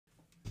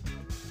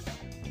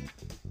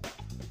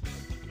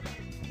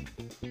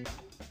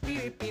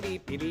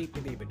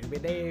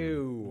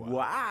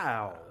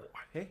Wow.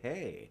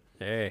 Hey.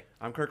 Hey.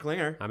 I'm Kirk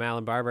Klinger. I'm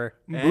Alan Barber.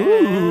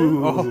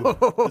 And the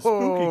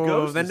spooky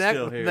ghost is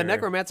still here. The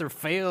necromancer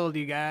failed,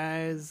 you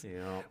guys.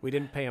 Yeah. We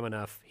didn't pay him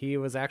enough. He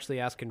was actually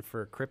asking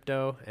for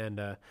crypto,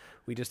 and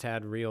we just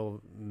had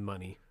real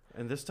money.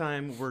 And this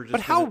time we're just.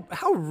 But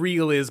how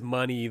real is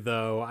money,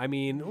 though? I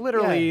mean,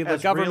 literally, the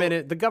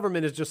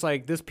government is just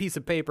like, this piece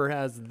of paper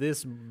has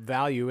this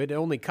value. It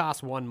only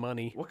costs one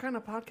money. What kind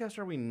of podcast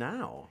are we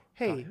now?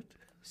 Hey,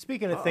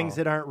 speaking of things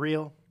that aren't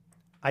real,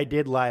 I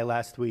did lie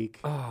last week.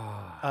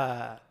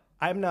 I'm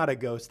not a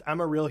ghost. I'm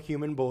a real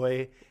human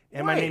boy,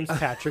 and my name's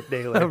Patrick A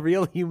Dehler.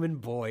 real human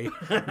boy.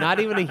 Not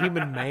even a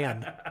human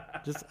man.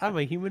 Just, I'm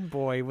a human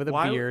boy with a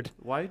beard.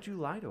 Why did you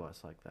lie to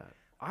us like that?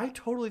 I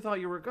totally thought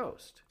you were a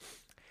ghost.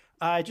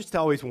 I just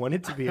always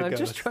wanted to be a I'm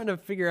ghost. just trying to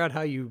figure out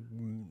how you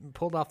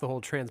pulled off the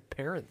whole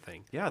transparent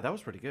thing. Yeah, that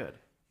was pretty good.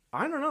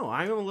 I don't know.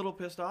 I'm a little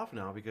pissed off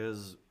now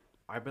because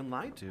I've been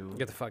lied to.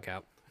 Get the fuck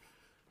out.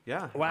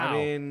 Yeah. Wow. I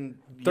mean,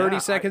 30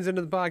 seconds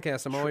into the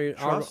podcast, I'm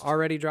trust-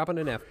 already dropping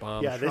an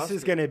F-bomb. Yeah, this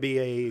is going to be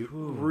a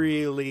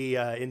really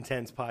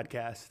intense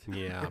podcast.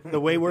 Yeah. The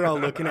way we're all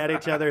looking at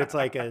each other, it's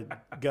like a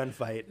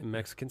gunfight.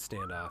 Mexican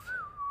standoff.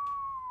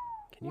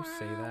 Can you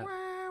say that?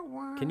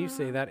 Can you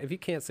say that? If you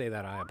can't say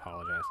that, I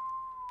apologize.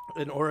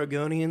 An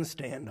Oregonian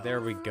standoff. There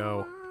we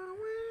go.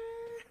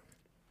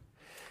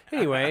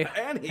 Anyway,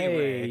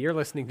 hey, you're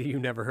listening to You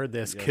Never Heard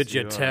This. Yes, Could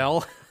you you are.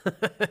 tell?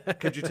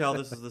 Could you tell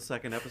this is the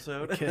second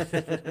episode?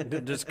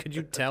 Just could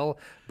you tell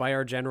by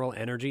our general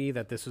energy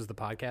that this was the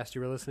podcast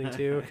you were listening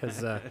to?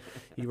 Because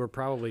you were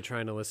probably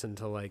trying to listen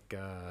to like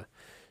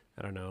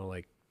I don't know,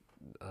 like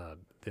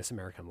This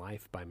American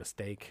Life by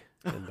mistake.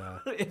 And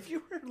If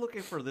you were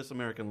looking for This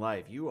American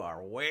Life, you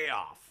are way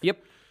off. yep,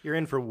 You're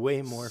in for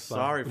way more fun.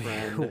 Sorry,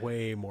 friend.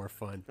 way more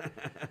fun.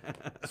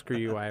 Screw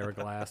you, Ira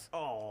Glass.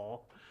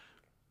 Oh.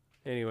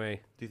 Anyway,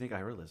 Do you think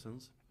Ira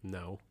listens?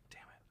 no.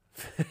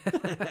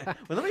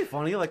 Wouldn't that be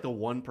funny? Like the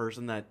one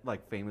person that,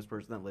 like, famous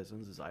person that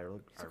listens is Ira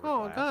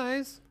Oh, Glass.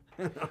 guys.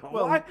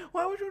 Well,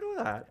 why would you do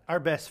that? Our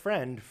best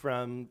friend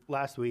from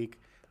last week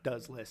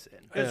does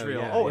listen.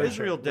 Israel. yeah, Oh, yeah,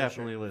 Israel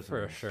definitely listens.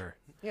 For sure.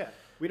 Yeah.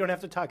 We don't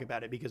have to talk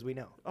about it because we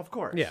know. Of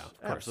course. Yeah,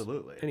 of course.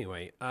 Absolutely.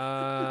 Anyway,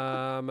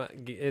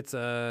 it's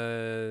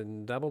a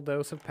double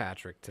dose of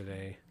Patrick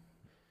today.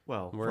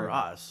 Well, We're- for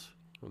us.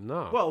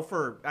 No. Well,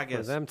 for, I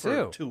guess, them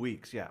for too. 2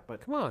 weeks, yeah.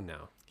 But Come on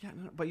now. yeah,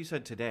 no, but you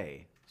said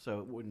today, so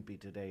it wouldn't be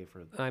today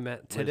for. I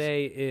meant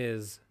today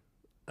is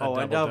a Oh,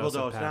 a double double dose.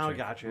 dose. Now I Patrick.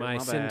 got you. My My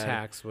bad.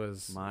 syntax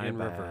was My in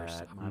bad.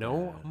 reverse. My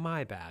No, bad.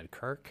 my bad,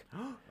 Kirk.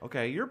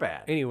 Okay, you're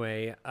bad.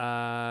 Anyway,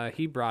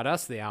 he brought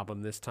us the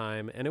album this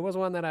time, and it was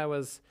one that I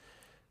was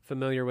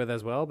familiar with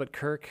as well, but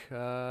Kirk,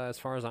 as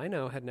far as I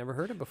know, had never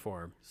heard it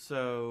before.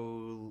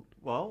 So,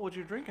 well, what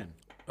you drinking?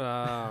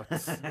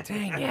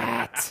 Dang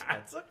it.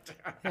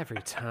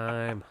 Every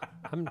time.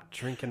 I'm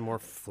drinking more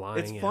flying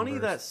It's funny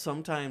embers. that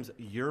sometimes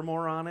you're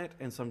more on it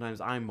and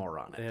sometimes I'm more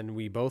on it. And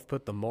we both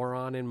put the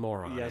moron in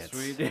moron. Yes,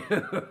 we do.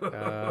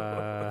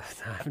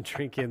 I'm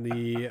drinking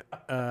the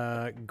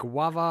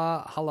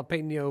guava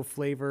jalapeno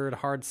flavored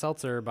hard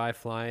seltzer by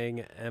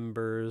Flying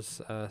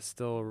Embers.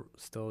 Still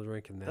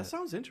drinking that. That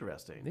sounds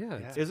interesting.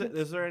 Yeah.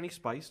 Is there any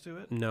spice to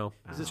it? No.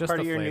 Is this just part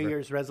the of your flavor. New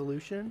Year's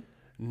resolution?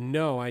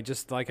 No, I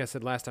just, like I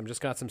said last time,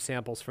 just got some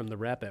samples from the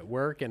rep at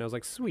work, and I was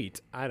like,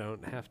 sweet, I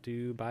don't have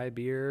to buy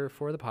beer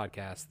for the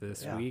podcast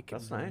this Yeah, week.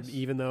 that's nice.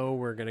 Even though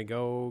we're going to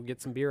go get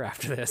some beer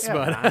after this.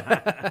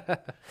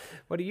 But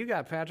what do you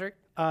got, Patrick?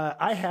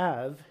 I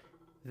have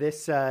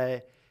this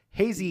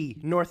hazy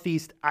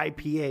Northeast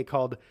IPA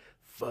called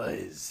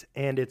Fuzz,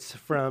 and it's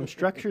from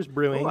Structures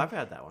Brewing. Oh, I've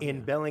had that one, in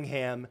yeah.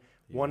 Bellingham,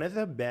 one of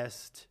the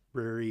best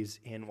breweries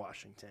in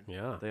Washington.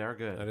 Yeah. They are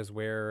good. That is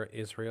where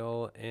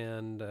Israel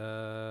and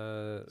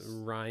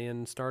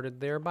Ryan started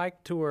their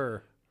bike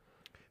tour.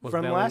 Was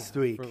From last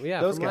week. From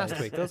Those last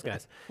guys. week. Those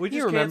guys. We You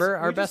just can't- remember we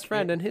our just best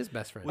friend can't- and his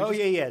best friend. Oh,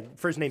 yeah.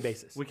 First name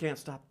basis. We can't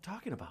stop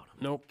talking about them.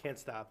 Nope. Can't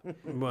stop.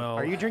 Well,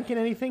 Are you drinking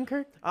anything,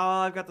 Kirk?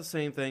 I've got the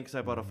same thing because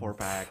I bought a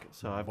 4-pack.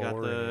 So I've got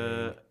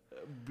the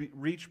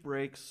Reach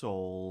Break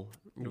Soul.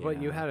 But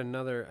you Yeah. had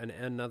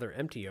another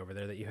empty over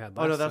there that you had.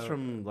 Oh, no, last, that's so-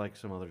 from like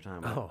some other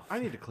time. Oh. I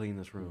need to clean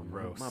this room.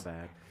 Gross. My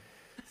bad.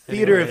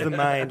 Theater of the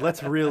mind.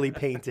 Let's really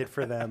paint it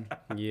for them.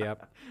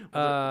 Yep.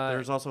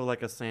 There's also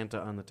like a Santa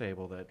on the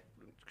table that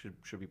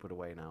should be put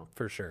away now.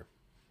 For sure.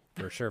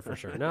 For sure.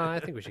 No, I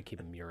think we should keep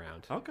him year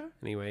round. Okay.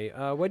 Anyway,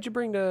 what'd you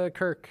bring to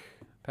Kirk,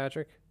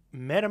 Patrick?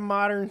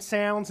 Metamodern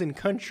Sounds and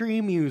Country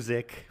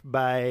Music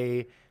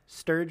by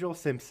Sturgill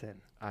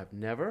Simpson. I've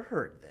never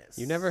heard this.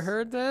 You never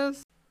heard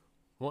this?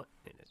 1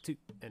 and a 2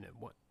 and a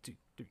 1, 2,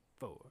 3,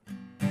 4.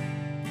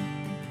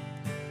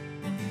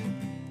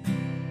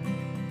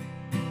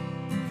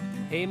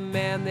 Hey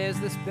man, there's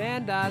this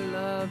band I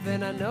love,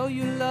 and I know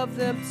you love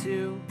them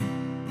too.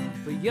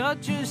 But you're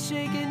just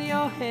shaking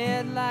your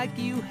head like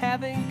you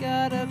haven't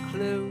got a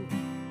clue.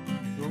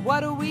 Well,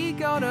 what are we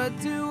gonna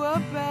do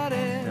about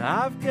it?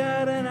 I've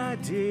got an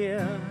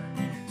idea.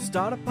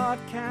 start a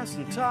podcast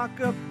and talk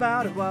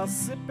about it while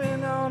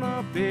sipping on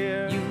a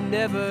beer. You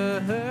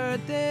never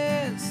heard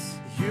this.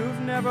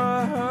 You've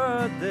never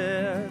heard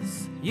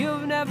this.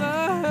 You've never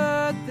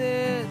heard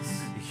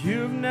this.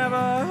 You've never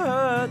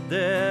heard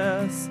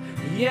this.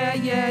 Yeah,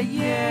 yeah,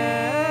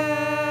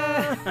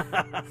 yeah.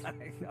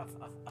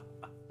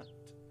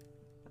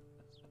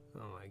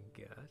 Oh my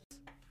gosh.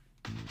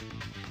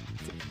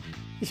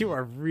 You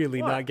are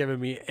really not giving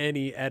me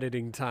any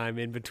editing time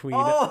in between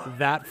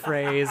that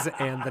phrase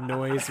and the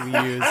noise we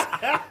use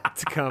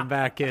to come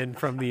back in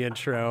from the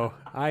intro.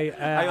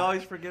 I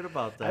always forget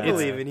about that. I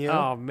believe in you.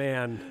 Oh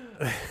man.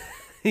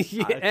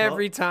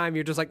 Every time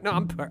you're just like, no,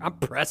 I'm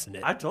pressing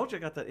it. I told you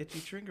I got that itchy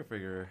trigger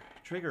finger.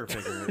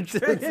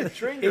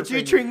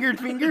 Itchy triggered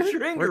finger.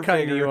 We're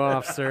cutting you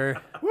off,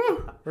 sir.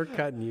 We're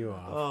cutting you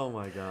off. Oh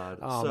my god.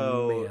 Oh,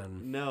 so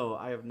man. no,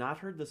 I have not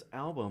heard this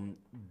album,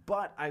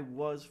 but I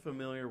was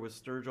familiar with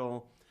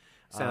Sturgill.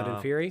 Sound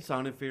and Fury?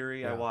 Sound and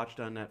Fury. I watched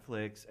on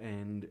Netflix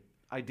and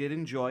I did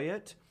enjoy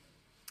it.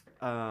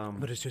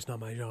 But it's just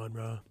not my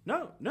genre.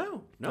 No,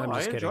 I'm I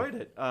just enjoyed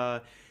it.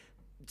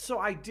 So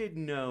I did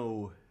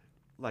know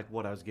like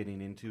what I was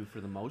getting into for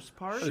the most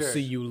part. So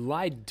you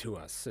lied to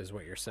us, is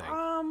what you're saying.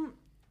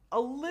 A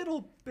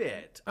little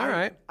bit. All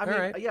right. I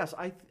mean, yes,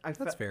 I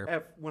That's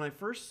fair. When I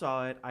first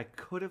saw it, I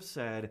could have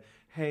said,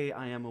 "Hey,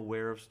 I am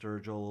aware of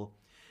Sturgill,"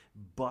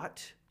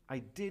 but I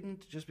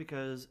didn't, just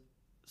because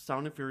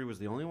Sound and Fury was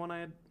the only one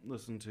I had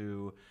listened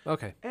to.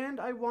 Okay. And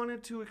I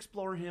wanted to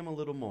explore him a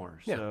little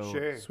more. Yeah, so.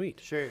 Sure. Sweet.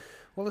 Sure.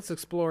 Well, let's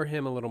explore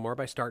him a little more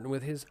by starting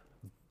with his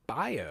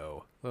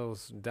bio. That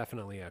was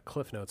definitely a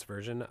Cliff Notes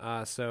version.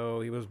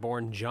 So he was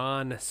born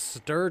John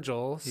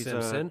Sturgill He's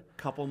Simpson. a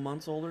couple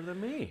months older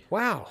than me.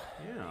 Wow.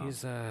 Yeah.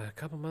 He's a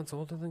couple months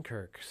older than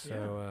Kirk.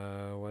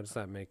 So what does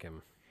that make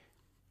him?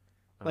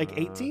 Like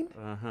 18?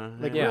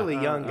 Like Yeah. really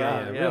young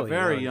guy. Yeah, really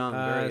very young.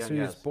 Very young, so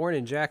he was yes. born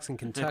in Jackson,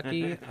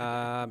 Kentucky.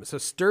 So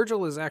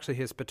Sturgill is actually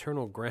his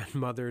paternal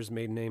grandmother's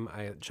maiden name.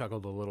 I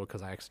chuckled a little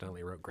because I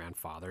accidentally wrote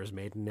grandfather's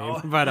maiden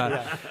name.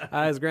 But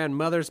his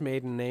grandmother's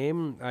maiden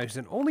name. He's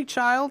an only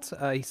child.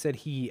 He said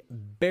he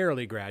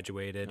barely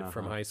graduated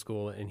from high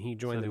school, and he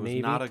joined the He was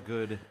Navy.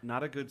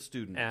 not a good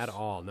student At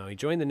all. No, he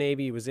joined the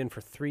Navy. He was in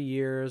for 3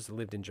 years,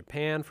 lived in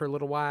Japan for a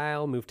little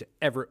while, moved to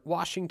Everett,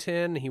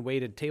 Washington. He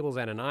waited tables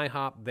at an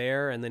IHOP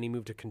there, and then he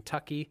moved to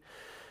Kentucky.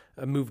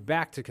 Moved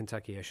back to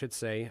Kentucky, I should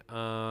say.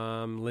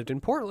 Lived in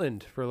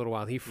Portland for a little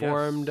while. He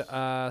formed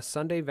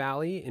Sunday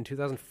Valley in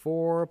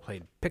 2004,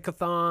 played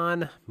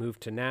Pickathon, moved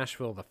to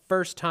Nashville the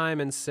first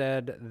time, and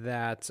said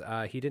that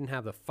he didn't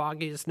have the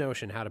foggiest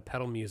notion how to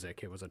pedal music.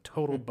 It was a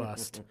total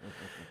bust.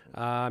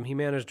 He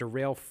managed a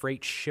rail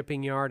freight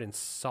shipping yard in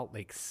Salt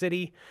Lake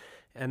City.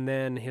 And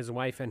then his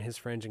wife and his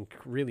friends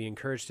really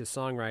encouraged his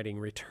songwriting,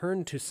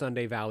 returned to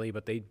Sunday Valley,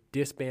 but they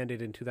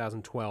disbanded in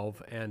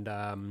 2012,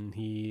 and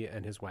he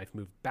and his wife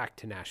moved back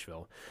to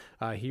Nashville.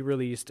 He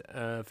released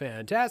a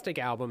fantastic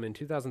album in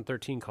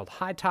 2013 called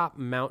High Top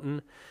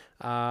Mountain.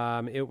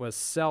 It was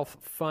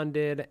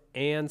self-funded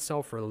and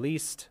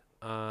self-released,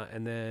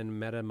 and then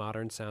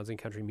Metamodern Sounds in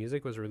Country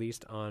Music was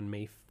released on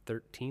May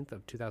 13th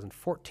of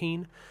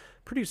 2014.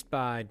 Produced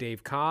by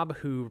Dave Cobb,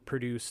 who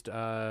produced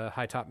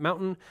High Top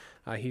Mountain.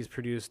 He's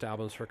produced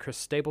albums for Chris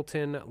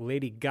Stapleton,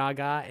 Lady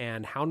Gaga,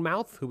 and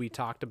Houndmouth, who we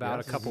talked about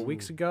a couple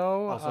weeks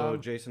ago. Also,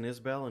 Jason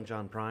Isbell and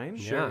John Prine.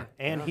 Sure.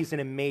 And he's an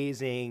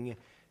amazing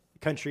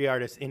country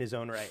artist in his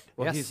own right.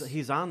 Well, Yes.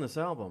 he's on this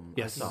album.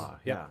 Yes. I saw.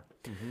 Yep.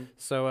 Yeah.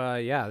 So,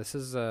 this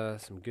is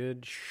some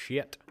good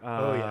shit.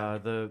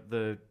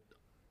 The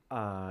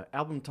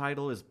album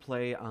title is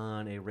play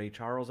on a Ray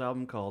Charles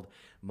album called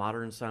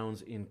Modern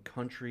Sounds in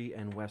Country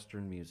and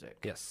Western Music.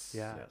 Yes.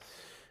 Yeah. Yes.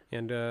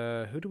 And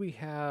who do we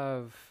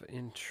have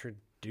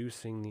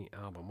introducing the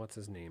album? What's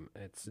his name?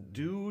 It's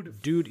Dude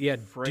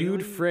Fraley?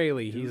 Dude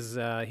Fraley.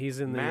 Dude. He's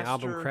in the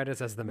album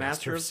credits as the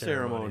Master of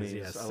Ceremonies.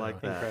 Yes, I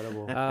like that.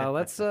 Incredible.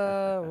 Let's.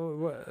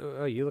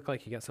 You look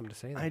like you got something to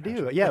say there. I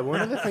do. Yeah,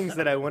 one of the things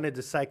that I wanted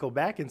to cycle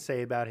back and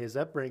say about his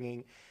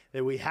upbringing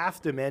that we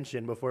have to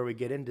mention before we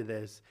get into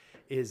this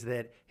is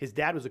that his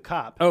dad was a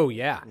cop. Oh,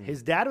 yeah.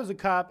 His dad was a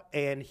cop,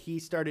 and he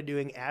started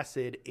doing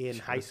acid in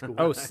high school.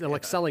 Oh, so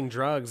like selling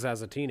drugs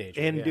as a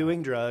teenager. and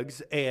doing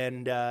drugs.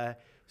 And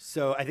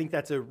so I think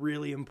that's a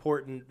really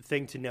important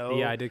thing to know.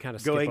 Yeah, I did kind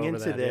of skip going over into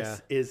that,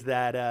 this is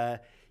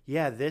that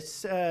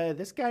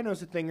this guy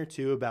knows a thing or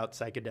two about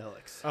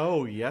psychedelics.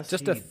 Oh, yes,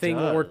 Just he a thing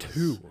or does.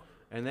 two.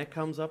 And that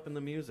comes up in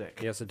the music.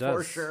 Yes, it does.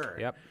 For sure.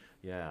 Yep.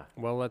 Yeah.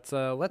 Well, let's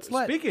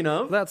let Speaking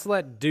of, let's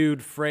let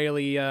Dude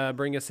Fraley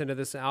bring us into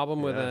this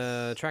album with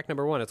Yes. track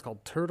number 1. It's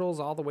called Turtles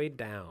All the Way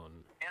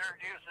Down.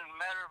 Introducing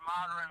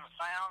Metamodern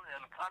sound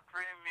in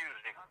country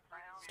music.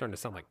 Starting to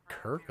sound like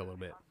Kirk a little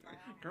bit.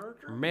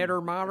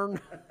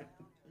 Metamodern.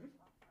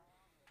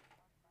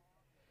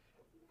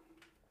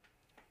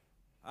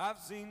 I've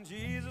seen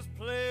Jesus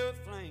play with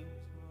flames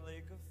in a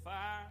lake of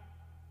fire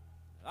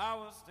that I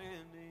was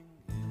standing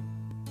in.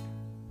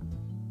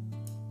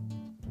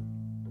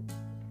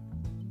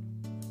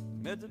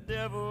 Met the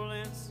devil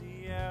in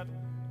Seattle,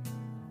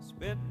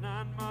 spent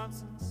 9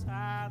 months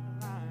inside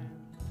the line.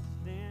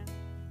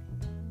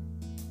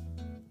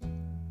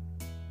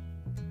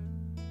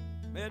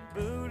 Met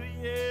Buddha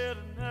yet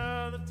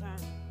another time.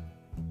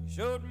 He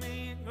showed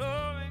me a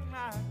glowing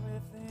light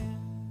within.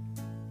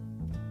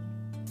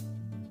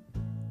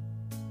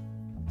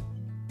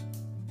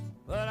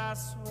 But I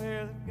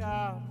swear that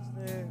God is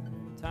there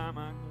every time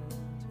I go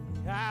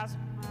to the eyes of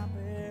my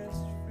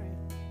best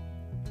friend.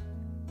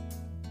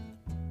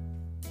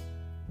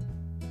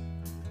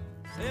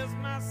 Says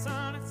my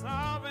son, it's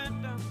all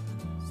been done.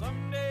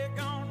 Someday you're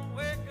gonna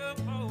wake up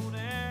old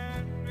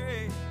and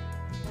gray.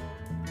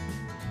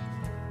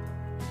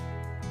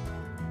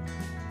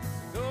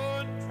 Go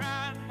and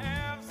try and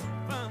have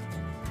some fun,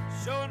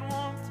 showing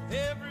warmth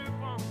to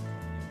everyone.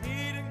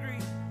 Meet and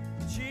greet,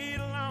 cheat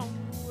along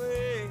the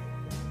way.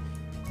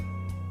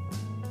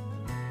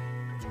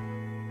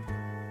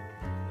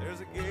 There's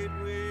a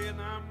gateway in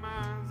our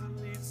minds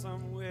that leads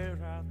somewhere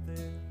out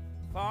there,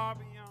 far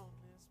beyond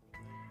this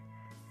place.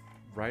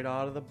 Right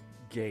out of the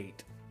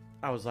gate,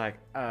 I was like,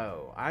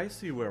 oh, I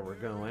see where we're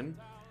going.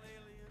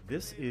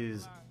 This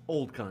is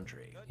old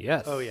country.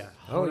 Yes. Oh, yeah.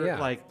 Oh yeah.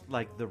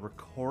 Like the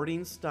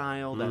recording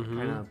style, that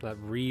kind of that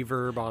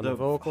reverb on the high,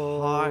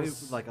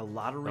 vocals, like a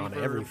lot of reverb,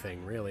 on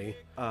everything really.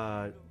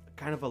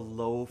 kind of a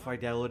low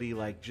fidelity,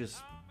 like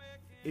just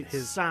it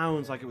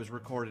sounds like it was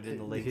recorded in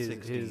the late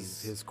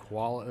 60s. His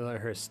quality,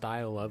 her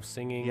style of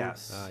singing.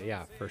 Yes.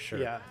 Yeah, for sure.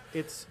 Yeah,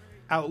 it's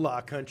outlaw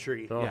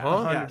country.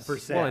 Uh-huh.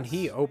 100%. Well, and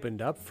he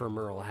opened up for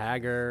Merle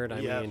Haggard. I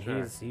Yeah, mean,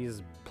 sure.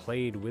 he's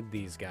played with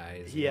these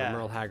guys. You Yeah. know,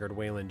 Merle Haggard,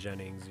 Waylon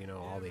Jennings,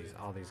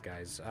 all these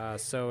guys.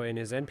 So in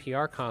his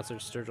NPR concert,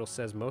 Sturgill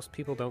says most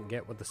people don't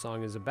get what the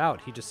song is about.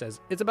 He just says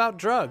it's about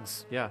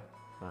drugs. Yeah.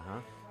 Uh-huh.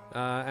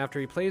 After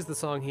he plays the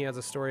song, he has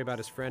a story about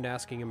his friend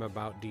asking him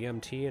about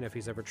DMT and if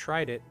he's ever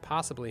tried it,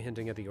 possibly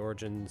hinting at the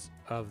origins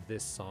of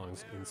this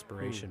song's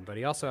inspiration. But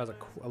he also has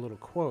a little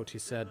quote. He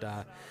said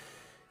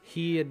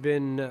he had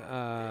been,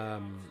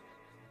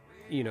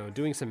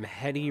 doing some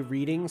heady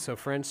reading. So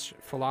French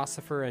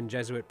philosopher and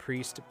Jesuit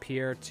priest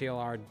Pierre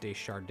Teilhard de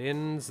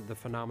Chardin's The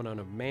Phenomenon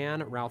of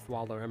Man, Ralph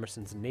Waldo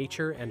Emerson's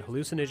Nature, and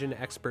hallucinogen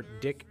expert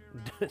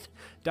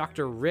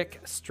Dr.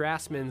 Rick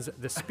Strassman's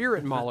The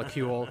Spirit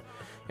Molecule,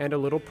 and a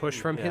little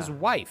push from his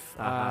wife,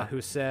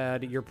 who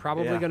said, you're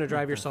probably going to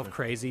drive yourself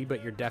crazy,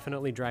 but you're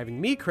definitely driving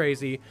me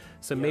crazy,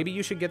 so maybe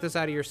you should get this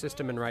out of your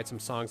system and write some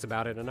songs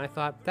about it. And I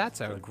thought, that's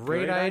a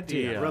great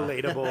idea.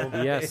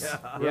 Relatable. Yes.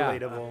 Yeah.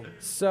 Relatable.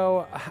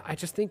 So I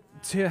just think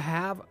to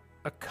have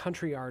a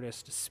country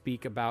artist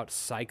speak about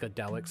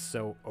psychedelics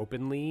so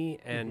openly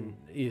and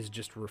is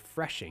just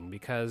refreshing,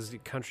 because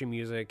country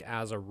music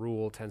as a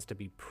rule tends to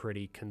be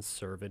pretty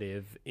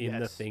conservative in the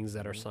Yes. things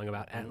that are sung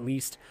about, at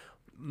least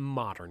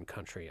modern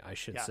country, I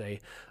should say,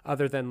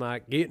 other than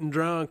like getting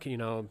drunk,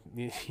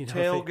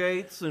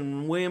 Tailgates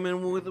and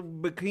women with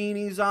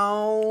bikinis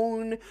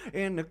on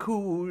and the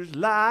Coors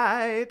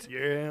Light.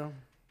 Yeah.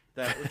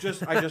 That was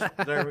just,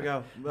 there we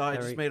go. I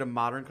just made a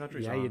modern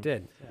country Yeah, song. you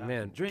did.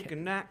 Man,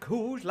 Drinking that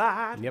Coors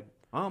Light. Yep.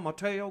 On my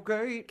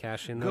tailgate.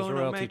 Cash in those Gonna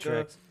royalty make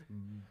checks. a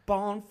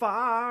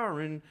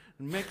bonfire and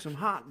make some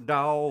hot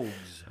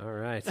dogs. All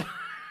right.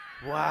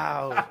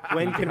 Wow.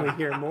 When can we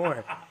hear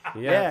more?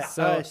 Yeah.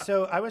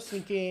 So I was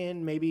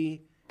thinking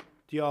maybe,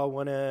 do y'all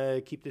want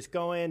to keep this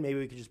going? Maybe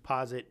we could just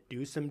pause it,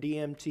 do some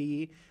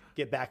DMT,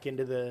 get back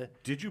into the.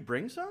 Did you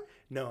bring some?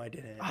 No, I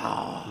didn't. No,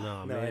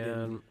 No, I man.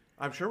 didn't.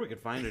 I'm sure we could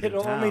find it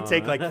It'll in town. only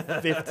take like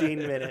 15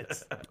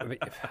 minutes.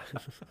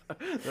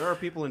 There are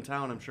people in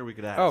town I'm sure we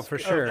could ask. Oh, for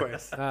sure.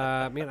 course.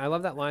 Man, I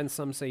love that line.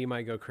 Some say you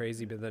might go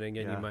crazy, but then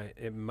again, Yeah.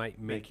 it might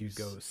make you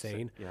go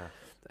sane. Yeah.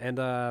 And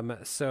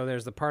so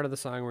there's the part of the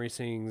song where he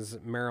sings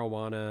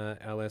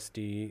marijuana,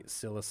 LSD,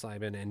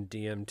 psilocybin, and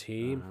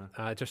DMT.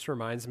 It just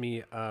reminds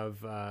me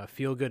of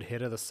 "Feel Good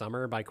Hit of the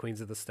Summer" by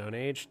Queens of the Stone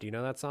Age. Do you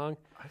know that song?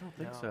 I don't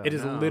think so. It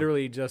is no.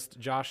 literally just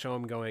Josh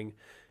Homme going,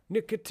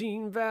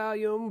 nicotine,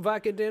 Valium,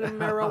 Vicodin,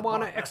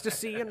 marijuana,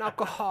 ecstasy, and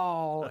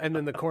alcohol. And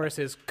then the chorus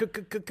is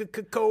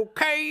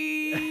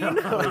cocaine.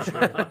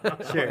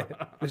 Sure.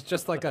 It's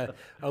just like a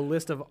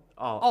list of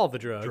all the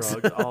drugs.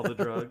 all the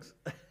drugs.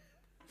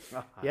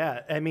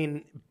 Yeah, I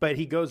mean, but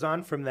he goes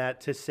on from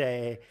that to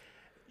say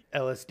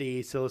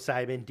LSD,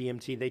 psilocybin,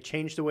 DMT, they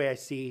changed the way I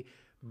see,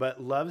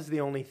 but love's the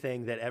only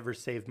thing that ever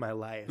saved my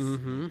life.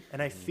 And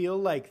I feel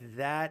like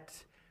that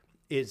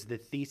is the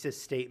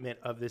thesis statement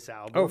of this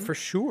album. Oh, for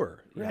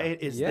sure. Right?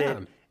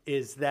 Yeah.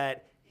 Is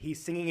that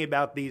he's singing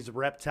about these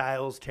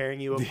reptiles tearing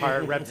you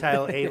apart,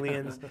 reptile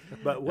aliens,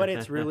 but what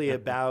it's really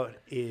about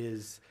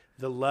is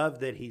the love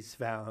that he's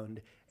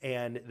found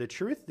and the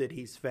truth that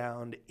he's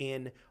found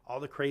in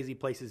all the crazy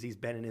places he's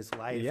been in his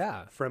life.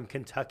 Yeah. From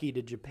Kentucky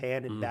to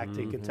Japan and back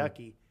to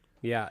Kentucky.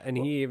 Yeah, and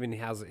he even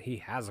has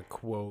a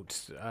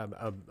quote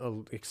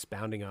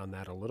expounding on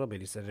that a little bit.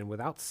 He said, "And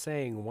without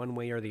saying one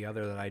way or the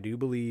other that I do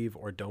believe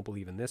or don't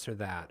believe in this or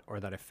that, or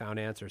that I found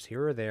answers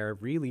here or there,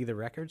 really the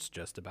record's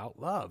just about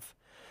love.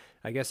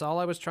 I guess all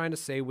I was trying to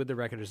say with the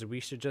record is that we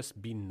should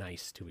just be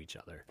nice to each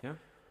other." Yeah.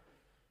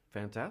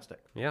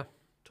 Fantastic. Yeah,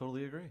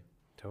 Totally agree.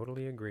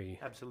 totally agree.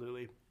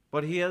 Absolutely.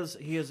 But he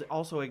is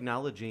also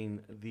acknowledging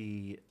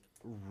the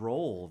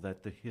role that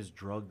his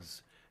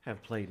drugs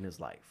have played in his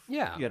life.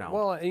 Yeah. You know.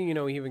 Well, and, you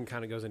know, he even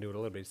kind of goes into it a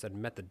little bit. He said,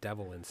 met the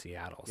devil in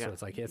Seattle. So Yeah.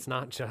 it's like, it's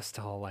not just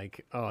all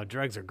like, oh,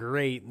 drugs are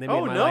great. And they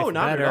Oh, made my no, life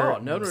not at better.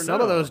 all. No. Some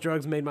of those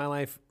drugs made my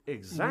life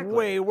Exactly.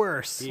 way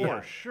worse.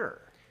 For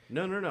sure.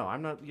 No.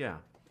 I'm not. Yeah.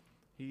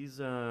 He's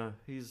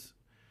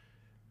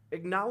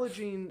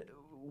acknowledging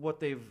what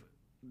they've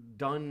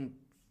done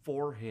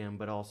for him,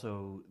 but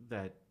also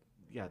that,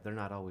 yeah, they're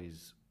not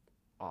always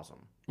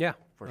awesome. Yeah.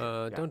 For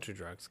sure. Yeah. Don't do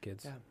drugs,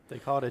 kids. Yeah, they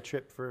call it a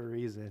trip for a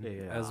reason.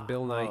 Yeah. As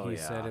Bill Nighy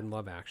yeah. said in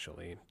Love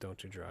Actually, don't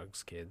do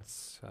drugs,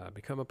 kids.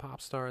 Become a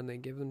pop star and they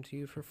give them to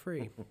you for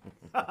free.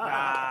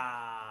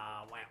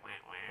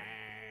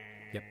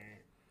 Yep.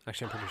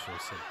 Actually, I'm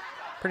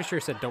pretty sure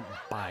he said don't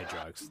buy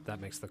drugs. That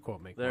makes the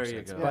quote make There more you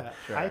sense. go. But Yeah,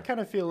 Sure. I kind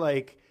of feel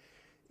like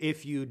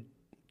if you're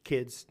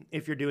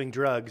doing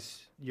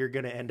drugs, you're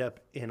going to end up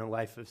in a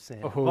life of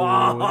sin.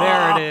 oh,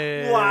 there it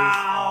is.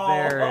 Wow.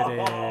 There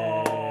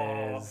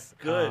it is.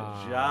 Good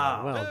Ah,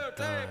 job. Well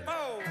done.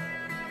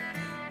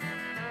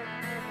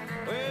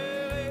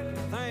 Well,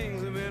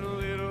 things have been a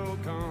little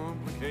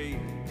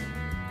complicated.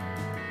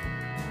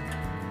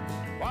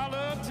 While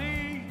the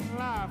tea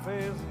life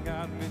has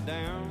got me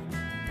down.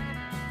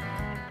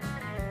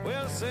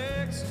 Well,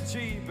 sex is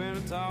cheap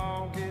and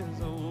talk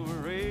is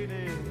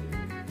overrated.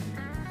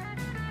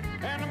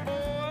 And the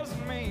boys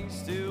and me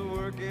still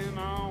working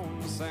on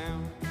the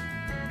sound.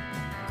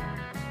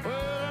 Well,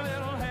 a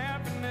little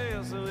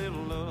happiness, a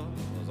little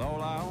love was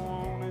all I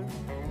wanted.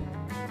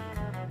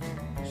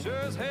 Sure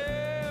as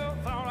hell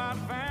thought I'd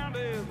found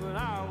it, but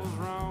I was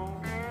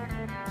wrong.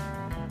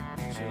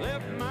 She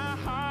left my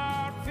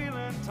heart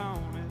feeling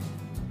taunted,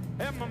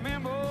 and my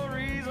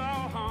memories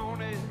all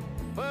haunted.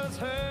 But it's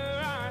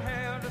her I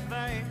have to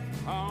thank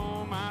for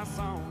all my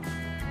songs.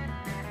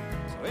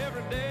 So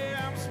every day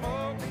I'm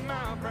smoking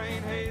my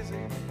brain hazy.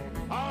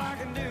 All I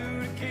can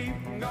do to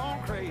keep from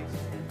going crazy,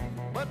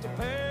 but the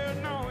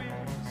paranoia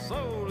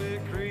slowly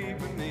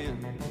creeping in.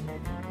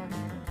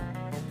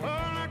 Oh,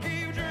 I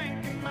keep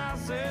drinking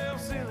myself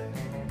silly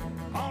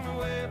on the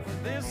way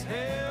for this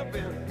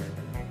hellbilly,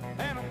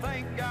 and I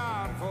thank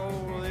God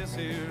for this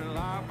here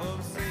life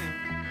of sin.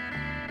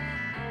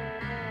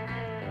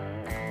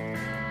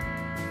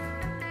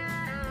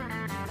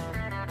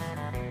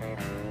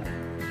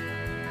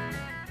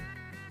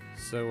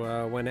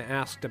 So when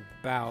asked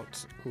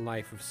about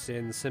Life of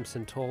Sin,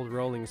 Simpson told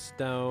Rolling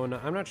Stone,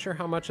 I'm not sure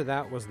how much of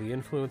that was the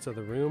influence of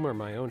the room or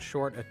my own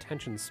short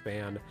attention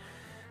span.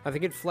 I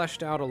think it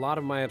fleshed out a lot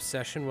of my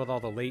obsession with all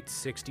the late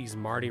 60s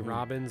Marty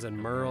Robbins and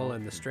Merle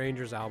and the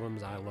Strangers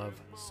albums I love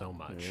so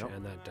much. Yep.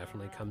 And that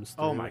definitely comes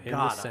through Oh my in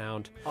God. the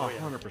sound. Oh,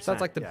 100%.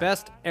 Sounds like the yeah.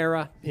 best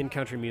era in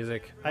country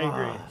music. I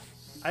agree.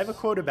 I have a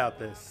quote about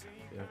this.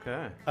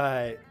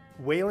 Okay.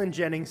 Waylon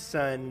Jennings'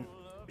 son,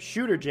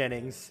 Shooter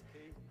Jennings,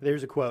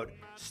 there's a quote.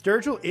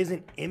 Sturgill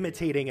isn't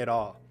imitating at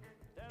all.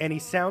 And he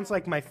sounds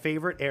like my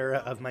favorite era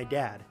of my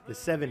dad, the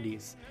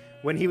 70s,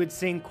 when he would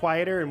sing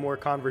quieter and more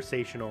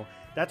conversational.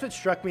 That's what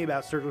struck me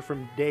about Sturgill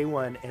from day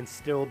one and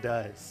still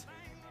does.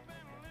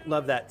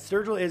 Love that.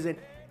 Sturgill isn't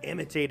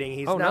imitating.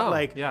 He's Oh, not no.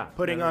 like Yeah.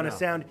 putting No, on a no.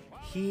 sound.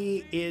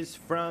 He is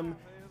from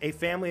a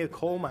family of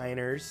coal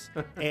miners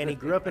and he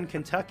grew up in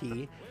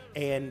Kentucky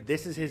and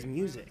this is his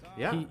music.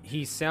 Yeah.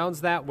 He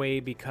sounds that way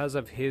because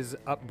of his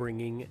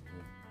upbringing.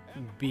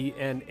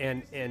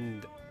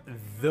 And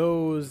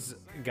those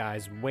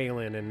guys,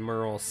 Waylon and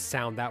Merle,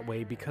 sound that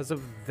way because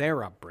of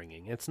their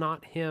upbringing. It's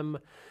not him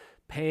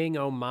paying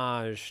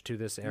homage to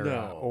this era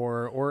No.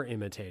 or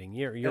imitating.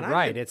 You're And I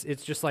right. could-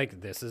 It's just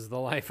like, this is the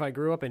life I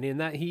grew up in. In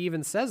that he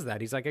even says that.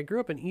 He's like, I grew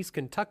up in East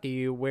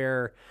Kentucky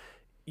where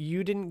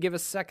you didn't give a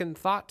second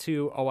thought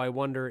to, oh, I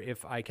wonder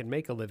if I can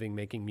make a living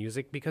making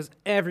music because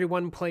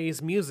everyone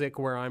plays music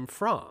where I'm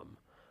from.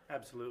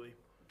 Absolutely.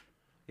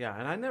 Yeah,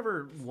 and I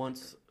never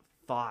once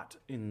thought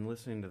in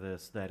listening to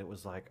this that it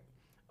was like,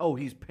 oh,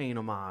 he's paying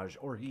homage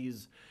or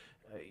he's,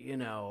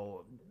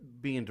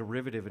 being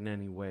derivative in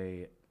any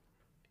way.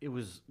 It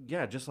was,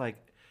 yeah, just like,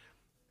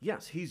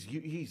 yes,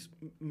 he's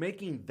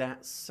making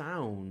that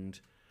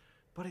sound,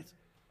 but it's,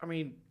 I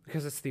mean,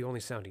 Because it's the only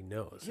sound he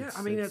knows. yeah,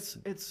 I mean, it's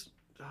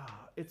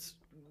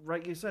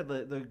right. You said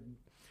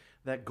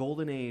that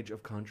golden age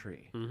of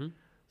country. Mm-hmm.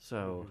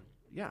 So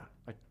yeah,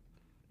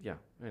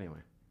 Anyway.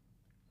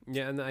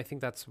 Yeah, and I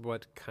think that's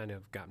what kind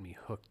of got me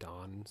hooked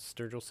on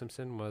Sturgill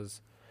Simpson was,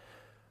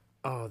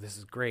 oh, this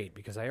is great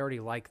because I already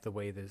like the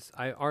way this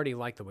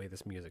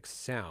music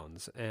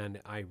sounds, and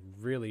I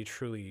really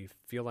truly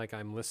feel like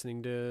I'm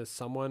listening to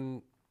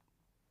someone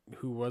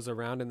who was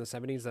around in the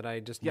 70s that I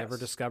just never Yes.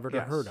 discovered or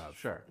Yes. heard of.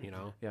 Sure. You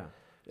know? Yeah.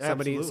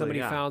 Somebody Absolutely,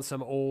 yeah. found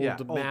some old Yeah,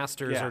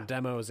 masters or yeah.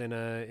 demos in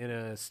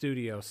a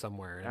studio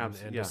somewhere and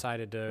yeah.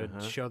 decided to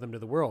Uh-huh. show them to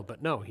the world.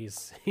 But no,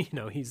 he's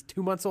he's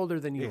 2 months older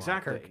than you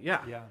Exactly. are, Kirk.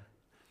 Yeah. Yeah.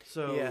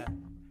 So Yeah.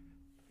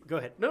 Go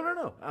ahead.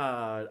 No.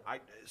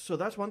 So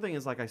that's one thing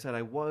is, like I said,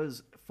 I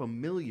was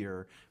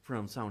familiar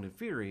from Sound and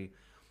Fury,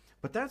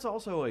 but that's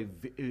also a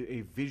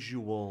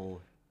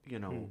visual,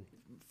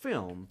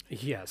 film.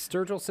 Yeah,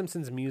 Sturgill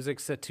Simpson's music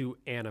set to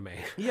anime.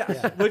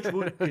 Yes, which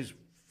is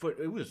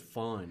it was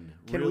fun.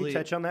 Can really, we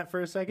touch on that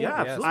for a second? Yeah,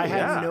 absolutely. I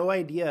had yeah. no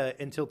idea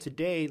until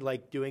today,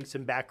 like doing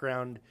some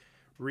background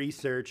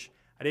research.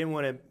 I didn't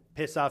want to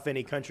piss off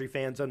any country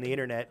fans on the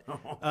internet.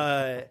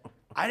 I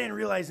didn't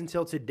realize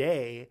until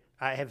today,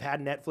 I have had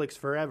Netflix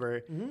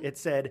forever. Mm-hmm. It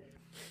said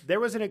there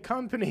was an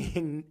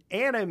accompanying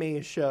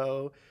anime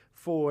show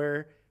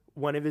for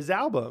one of his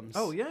albums.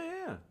 Oh,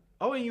 yeah.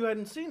 Oh, and you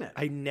hadn't seen it.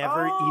 I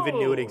never even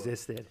knew it Oh.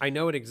 existed. I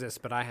know it exists,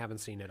 but I haven't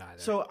seen it either.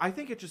 So I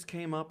think it just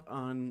came up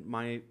on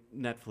my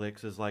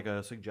Netflix as like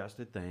a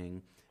suggested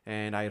thing,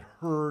 and I had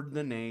heard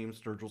the name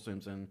Sturgill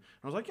Simpson.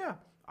 I was like, yeah,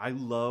 I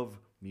love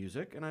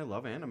music and I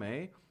love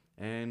anime,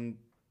 and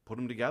put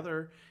them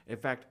together. In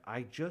fact,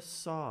 I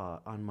just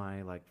saw on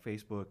my like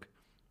Facebook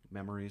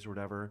memories or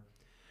whatever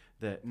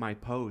that my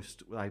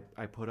post I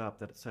put up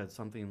that it said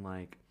something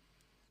like,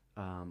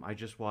 I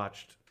just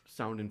watched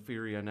Sound and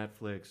Fury on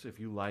Netflix. If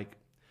you like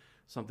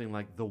something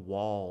like The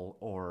Wall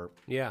or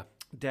yeah.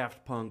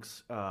 Daft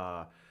Punk's,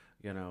 the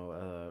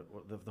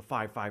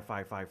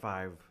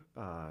 55555,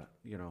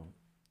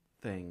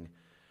 thing,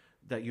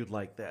 that you'd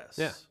like this.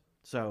 Yeah.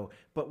 So,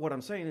 but what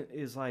I'm saying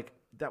is like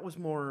that was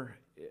more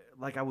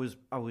like I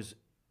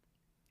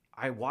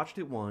watched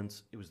it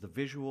once. It was the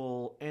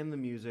visual and the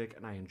music,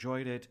 and I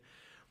enjoyed it.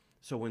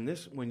 So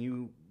when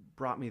you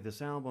brought me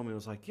this album, it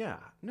was like, yeah,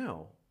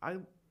 no,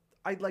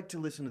 I'd like to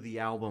listen to the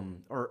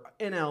album or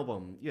an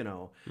album,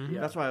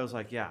 That's why I was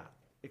like, yeah,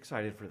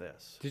 excited for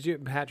this.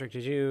 Patrick,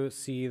 did you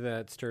see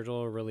that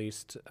Sturgill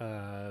released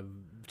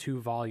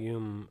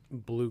 2-volume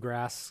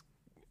bluegrass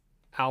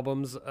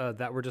albums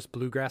that were just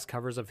bluegrass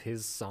covers of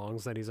his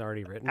songs that he's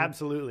already written?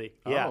 Absolutely.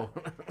 Yeah. Oh.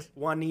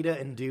 Juanita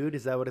and Dude,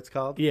 is that what it's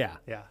called? Yeah.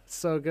 Yeah.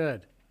 So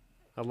good.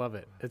 I love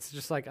it. It's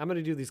just like, I'm going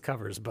to do these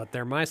covers, but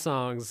they're my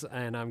songs,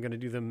 and I'm going to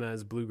do them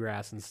as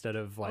bluegrass instead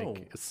of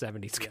like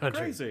 70s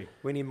country. Crazy.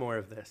 We need more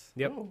of this.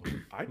 Yep. Oh,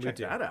 I checked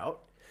that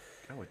out.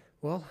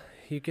 Well,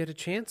 you get a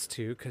chance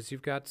to because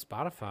you've got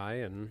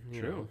Spotify and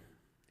you True. know.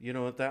 You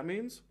know what that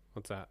means?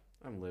 What's that?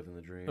 I'm living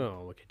the dream.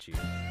 Oh, look at you.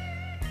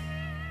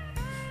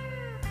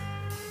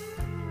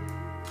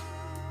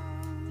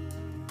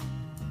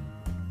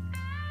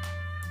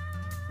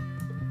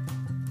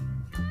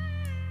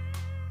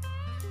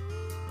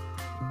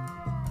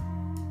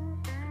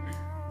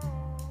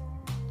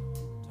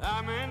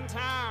 Time and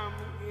time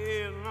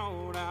again,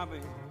 Lord, I've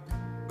been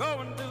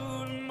going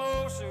through the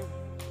motion.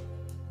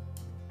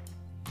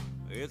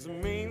 It's a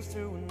means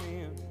to an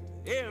end,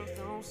 it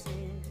don't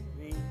seem to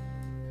be.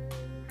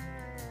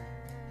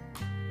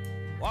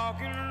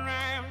 Walking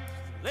around,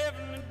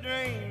 living the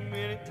dream,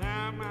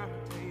 anytime I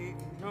take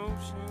a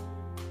notion.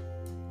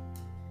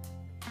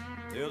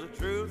 Till the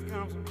truth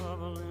comes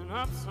bubbling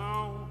up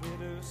so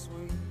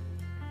bittersweet.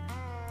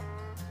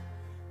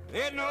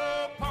 There's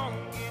no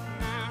point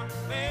getting out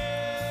of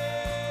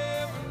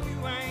bed when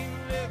you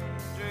ain't living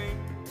the dream.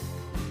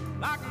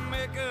 Like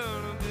making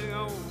a big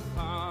old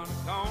pot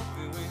of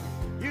coffee when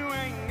you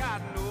ain't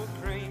got no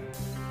cream.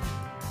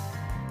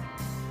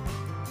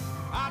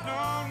 I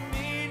don't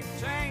need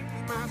to change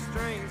my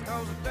strings,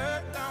 cause the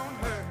dirt don't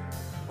hurt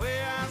the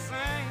way I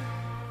sing.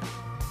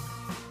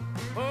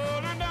 Oh,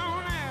 I don't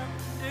have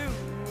to do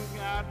a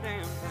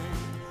goddamn thing,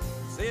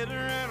 sit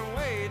around and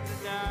wait to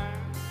die.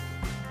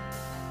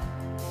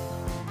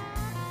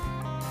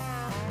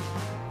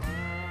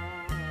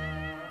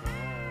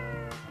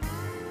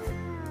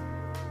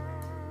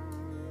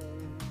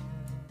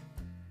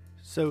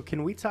 So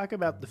can we talk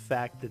about the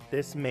fact that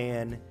this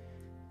man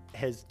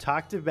has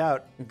talked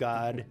about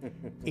God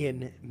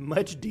in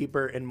much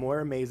deeper and more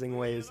amazing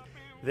ways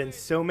than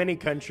so many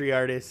country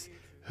artists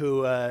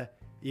who,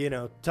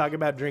 talk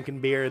about drinking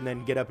beer and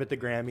then get up at the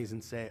Grammys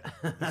and say,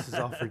 this is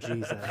all for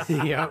Jesus.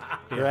 Yep.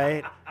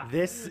 Right?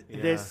 This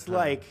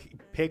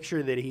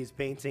picture that he's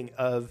painting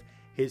of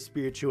his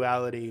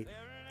spirituality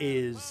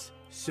is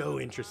so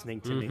interesting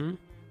to me.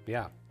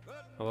 Yeah.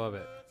 I love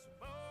it.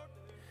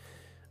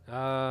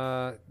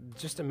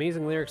 Just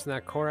amazing lyrics in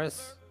that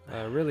chorus.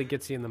 Really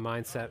gets you in the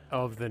mindset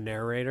of the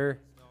narrator.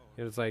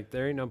 It was like,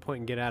 there ain't no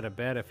point in get out of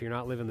bed if you're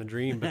not living the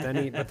dream.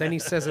 But then he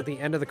says at the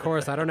end of the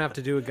chorus, I don't have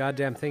to do a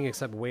goddamn thing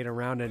except sit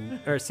around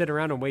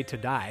and wait to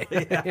die.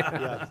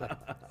 Yeah,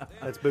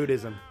 that's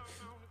Buddhism.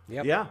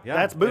 Yep. Yeah.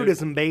 That's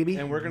Buddhism, baby.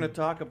 And we're going to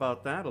talk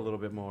about that a little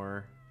bit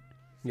more.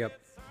 Yep.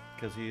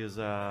 Because he is,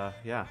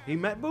 he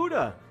met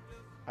Buddha,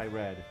 I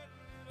read.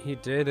 He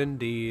did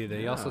indeed.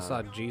 He also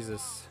saw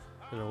Jesus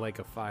in a lake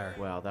of fire.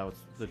 Well, that was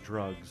the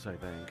drugs, I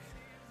think.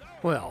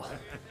 Well,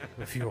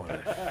 if you want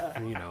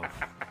to,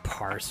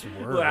 parse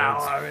words.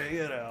 Well, I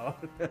mean,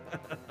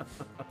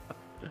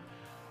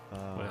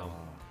 Well,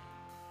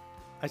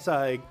 I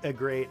saw a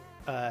great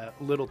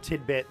little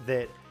tidbit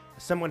that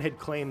someone had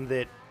claimed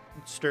that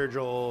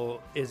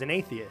Sturgill is an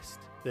atheist.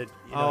 That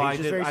he's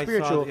just very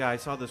spiritual. I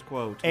saw this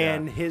quote.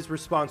 And his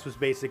response was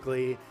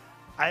basically,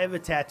 I have a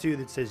tattoo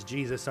that says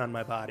Jesus on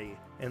my body.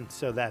 And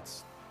so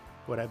that's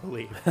what I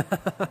believe.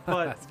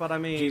 But I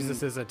mean,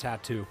 Jesus is a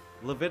tattoo.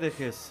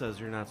 Leviticus says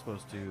you're not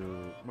supposed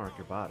to mark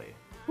your body.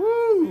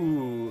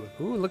 Woo!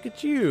 Ooh, look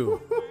at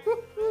you.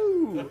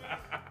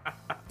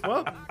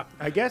 Well,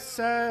 I guess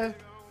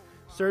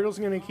Sturgill's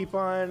going to keep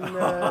on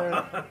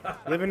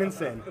living in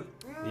sin.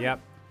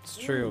 Yep, it's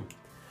true.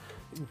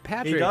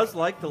 Patrick, He does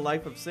like the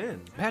life of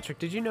sin. Patrick,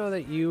 did you know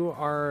that you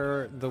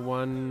are the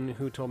one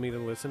who told me to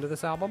listen to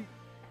this album?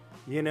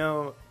 You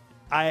know,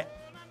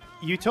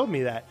 you told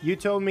me that. You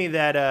told me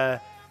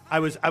that I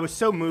was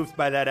so moved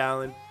by that,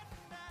 Alan.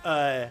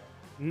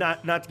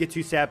 Not to get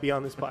too sappy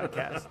on this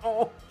podcast.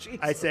 Oh, jeez.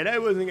 I said I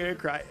wasn't going to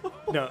cry.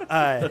 No,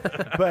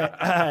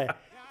 but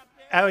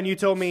Alan, you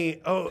told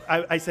me,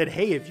 I said,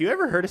 hey, have you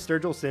ever heard of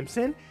Sturgill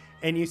Simpson?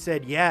 And you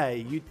said, yeah,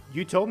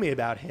 you told me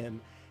about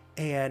him.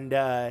 And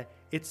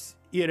it's,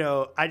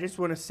 I just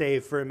want to say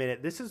for a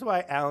minute, this is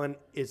why Alan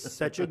is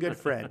such a good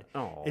friend.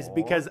 Is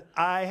because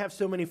I have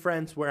so many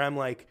friends where I'm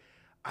like,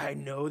 I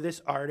know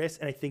this artist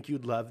and I think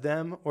you'd love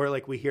them. Or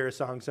like we hear a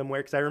song somewhere.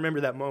 Because I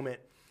remember that moment.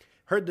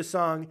 Heard the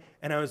song,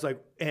 and I was like,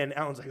 and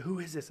Alan's like, who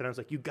is this? And I was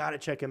like, you got to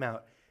check him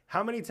out.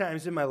 How many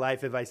times in my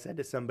life have I said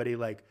to somebody,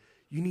 like,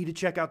 you need to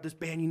check out this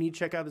band, you need to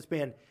check out this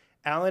band?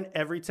 Alan,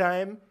 every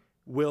time,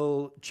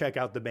 will check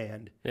out the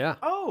band. Yeah.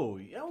 Oh,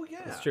 yeah.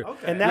 That's true.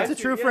 Okay. And that's a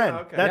true friend.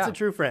 Okay. That's Yeah. a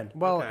true friend.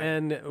 Well, Okay.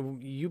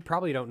 and you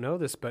probably don't know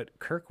this, but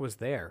Kirk was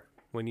there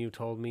when you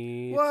told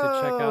me to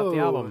check out the Whoa.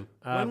 album.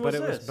 When but was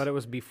it this? was it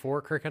was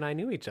before Kirk and I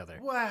knew each other.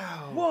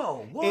 Wow.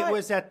 Whoa, what? It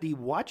was at the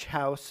Watch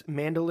House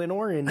Mandolin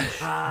Orange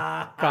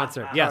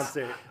Concert. Yes.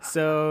 concert.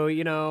 So,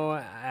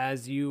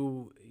 as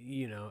you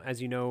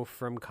know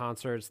from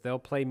concerts, they'll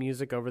play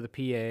music over the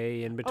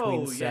PA in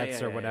between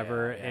sets or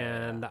whatever.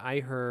 And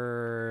I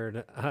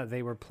heard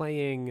they were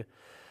playing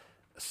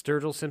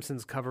Sturgill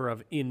Simpson's cover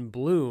of In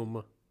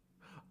Bloom,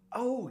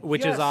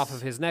 which is off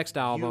of his next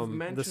album, The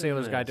mentioned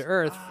Sailor's Guide to this.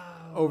 Earth,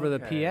 over the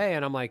PA. okay.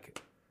 And I'm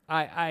like,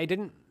 I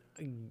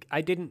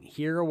didn't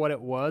hear what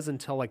it was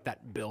until like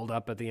that build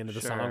up at the end of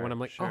the song when I'm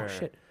like, oh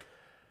shit,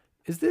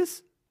 is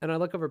this? And I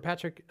look over at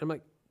Patrick, I'm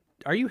like,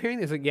 are you hearing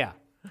this? Like, yeah,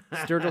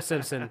 Sturgill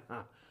Simpson.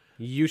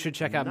 You should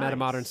check out Nice.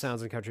 Metamodern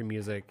Sounds in Country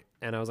Music.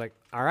 And I was like,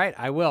 all right,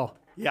 I will.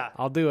 Yeah.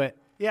 I'll do it.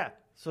 Yeah.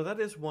 So that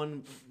is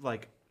one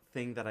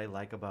thing that I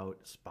like about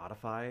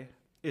Spotify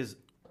is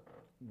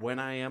when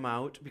I am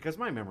out, because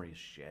my memory is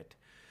shit.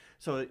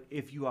 So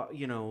if you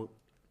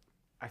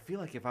I feel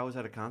like if I was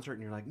at a concert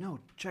and you're like, no,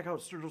 check out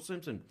Sturgill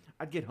Simpson,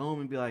 I'd get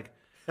home and be like,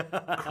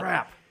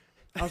 crap,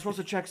 I was supposed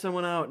to check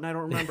someone out and I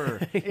don't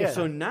remember. Yeah.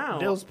 So now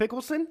Dills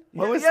Pickleson?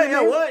 What Yeah, was yeah, the yeah,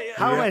 name? what?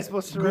 How am Yeah. I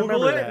supposed to Google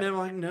remember it, that? and I'm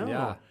like, no.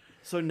 Yeah.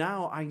 So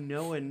now I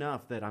know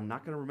enough that I'm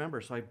not going to remember.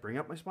 So I bring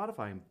up my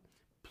Spotify and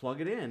plug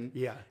it in.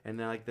 Yeah. And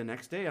then the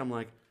next day I'm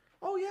like,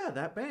 oh yeah,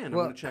 that band.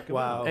 Well, I'm going to check them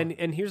wow. out.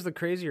 And here's the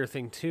crazier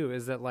thing too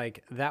is that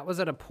like that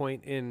was at a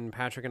point in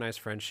Patrick and I's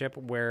friendship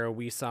where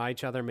we saw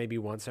each other maybe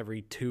once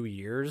every 2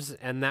 years,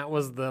 and that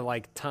was the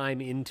like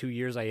time in 2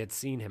 years I had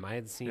seen him. I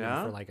had seen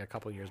him for like a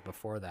couple years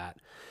before that.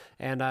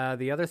 And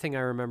the other thing I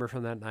remember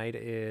from that night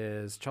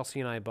is Chelsea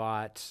and I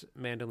bought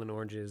Mandolin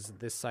Orange's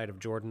This Side of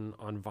Jordan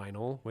on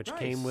vinyl, which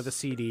came with a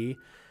CD.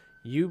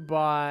 You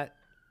bought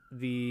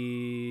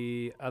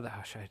the other,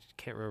 I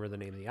can't remember the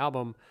name of the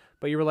album,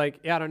 but you were like,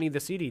 yeah, I don't need the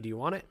CD. Do you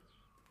want it?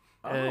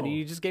 And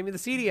you just gave me the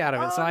CD out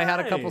of it. So I had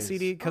a couple nice.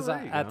 CD because Oh,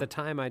 there you at go. the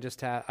time I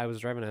was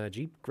driving a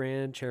Jeep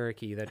Grand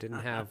Cherokee that didn't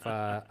have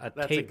a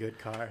That's tape. a good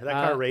car. That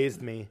car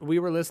raised me. We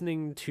were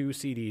listening to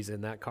CDs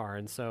in that car,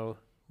 and so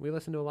we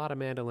listened to a lot of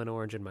Mandolin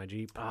Orange in my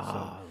Jeep.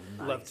 Oh,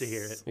 nice. Love to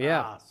hear it.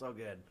 Yeah. Ah, so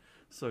good.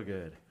 So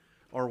good.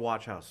 Or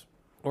Watch House.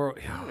 Or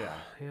Yeah.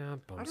 yeah, I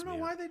bums don't know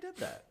me why out. they did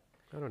that.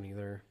 I don't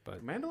either,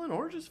 but Mandolin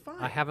Orange is fine.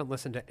 I haven't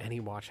listened to any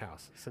Watch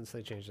House since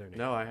they changed their name.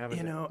 No, I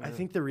haven't. I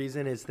think the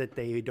reason is that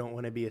they don't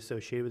want to be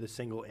associated with a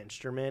single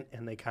instrument,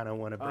 and they kind of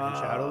want to branch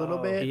out a little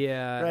bit.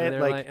 Yeah,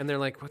 right? and they're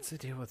like, what's the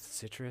deal with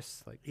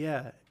citrus? Like,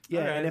 Yeah.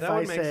 Okay, And if that I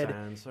would make said,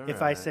 sense. All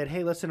if I right. said,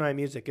 hey, listen to my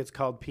music, it's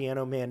called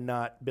Piano Man,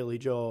 not Billy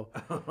Joel,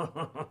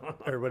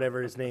 or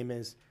whatever his name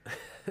is.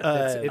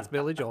 it's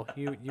Billy Joel.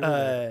 You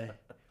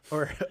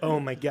Or, oh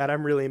my God,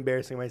 I'm really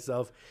embarrassing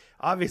myself.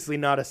 Obviously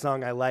not a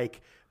song I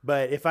like,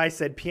 but if I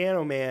said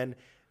Piano Man,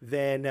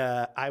 then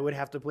I would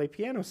have to play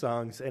piano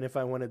songs. And if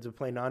I wanted to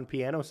play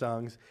non-piano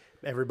songs,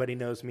 everybody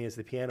knows me as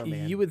the Piano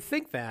Man. You would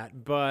think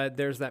that, but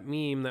there's that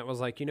meme that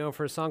was like,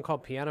 for a song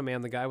called Piano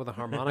Man, the guy with a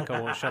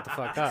harmonica won't shut the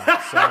fuck up.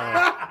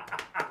 So,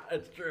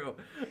 It's true.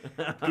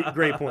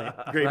 Great point.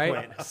 Great right?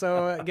 point.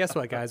 So guess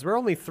what, guys? We're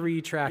only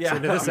 3 tracks Yeah.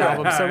 into this Okay.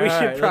 album, so we All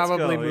should right, let's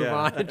probably go, move yeah.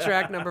 on.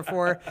 Track number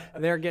 4,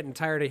 they're getting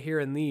tired of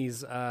hearing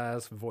these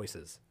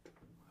voices.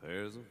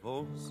 There's a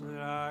voice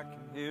that I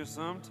can hear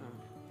sometimes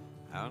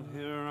out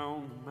here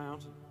on the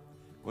mountain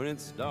when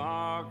it's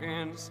dark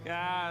and the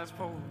sky's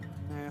pouring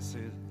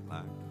acid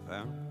like a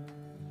fountain,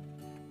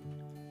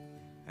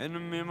 and the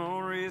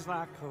memories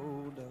like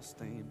cold dust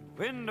stain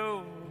the window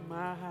of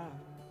my house.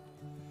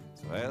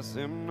 So ask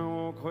them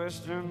no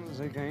questions,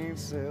 they can't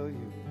sell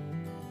you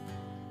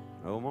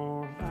no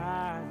more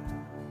lies.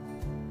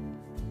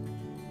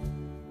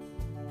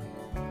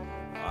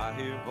 I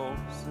hear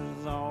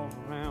voices all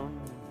around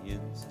me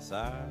in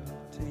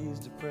society's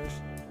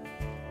depression.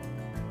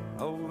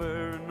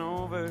 Over and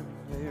over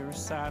they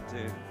recite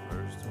their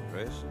first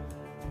impression.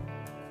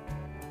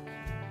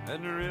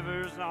 and the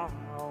rivers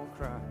all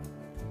cry.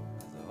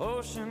 The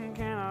ocean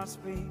cannot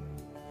speak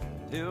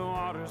till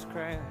waters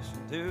crash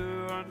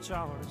into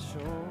uncharted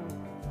shore.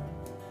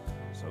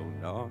 So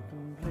dark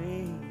and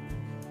bleak.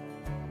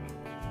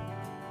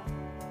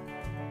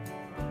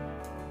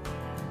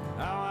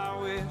 How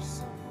I wish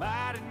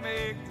somebody'd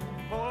make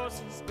the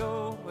voices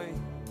go away.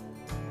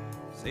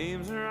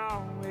 Seems they're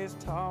always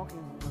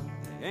talking, but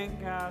they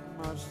ain't got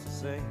much to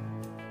say.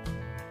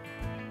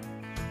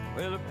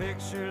 Well, a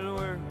picture's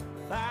worth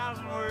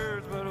 1,000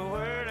 words, but a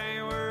word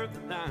ain't worth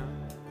a dime.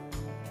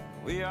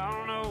 We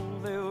all know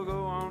they'll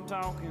go on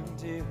talking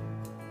till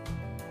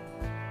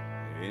the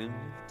end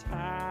of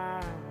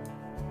time.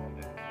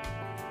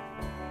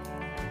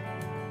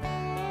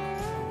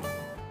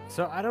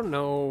 So I don't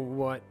know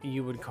what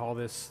you would call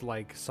this,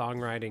 like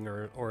songwriting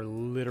or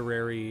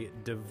literary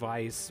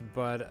device,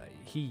 but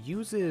he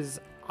uses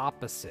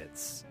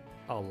opposites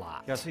a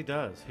lot. Yes, he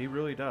does. He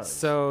really does.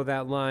 So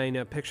that line,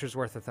 "A picture's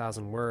worth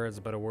 1,000 words,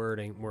 but a word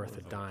ain't worth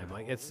a dime."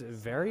 Like, it's a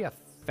very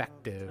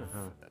effective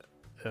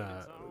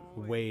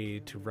way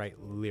to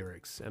write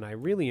lyrics, and I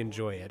really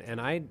enjoy it.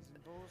 And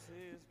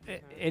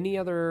any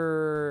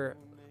other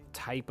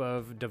type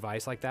of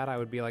device like that, I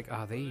would be like,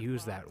 oh, they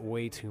use that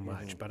way too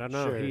much. But I don't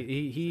know. Sure.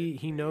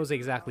 He knows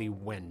exactly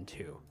when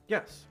to.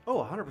 Yes. Oh,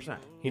 100%.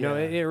 You know,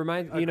 it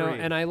reminds you know,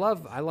 Agreed. and I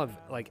love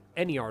like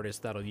any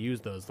artist that'll use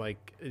those.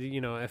 Like,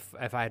 you know, if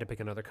I had to pick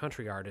another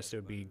country artist, it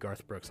would be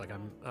Garth Brooks. Like,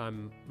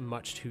 I'm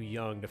much too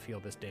young to feel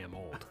this damn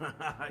old.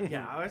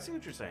 Yeah, I see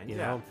what you're saying. You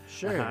yeah. know?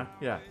 Sure.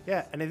 Yeah.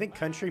 Yeah, and I think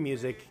country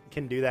music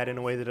can do that in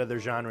a way that other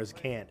genres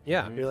can't.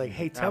 Yeah. You're like,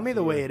 hey, tell me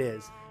the way it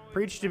is.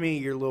 Preach to me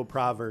your little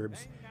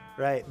proverbs,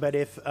 right? But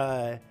if,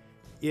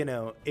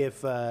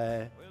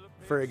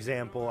 for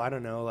example, I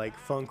don't know, like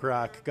funk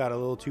rock got a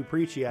little too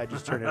preachy, I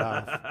just turn it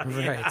off.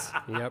 Right.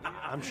 Yep.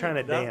 I'm trying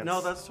to dance. No,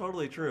 that's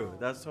totally true.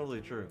 That's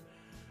totally true.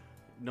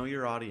 Know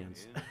your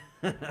audience.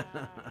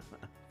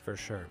 For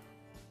sure.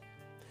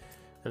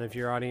 And if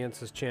your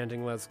audience is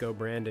chanting "Let's go,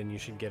 Brandon," you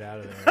should get out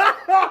of there.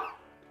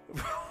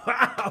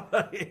 Wow.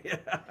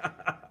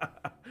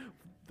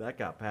 That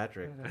got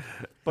Patrick.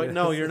 But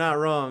no, you're not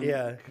wrong.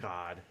 Yeah.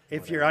 God.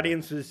 If your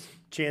audience was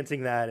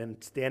chanting that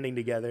and standing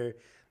together,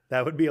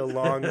 that would be a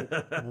long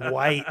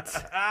white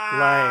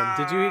line.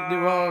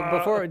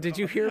 Did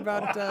you hear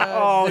about?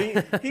 Oh,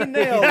 he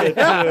nailed it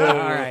too.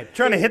 All right.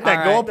 Trying to hit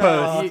that All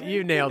right. goalpost.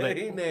 You nailed it.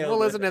 He nailed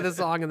We'll it. listen to this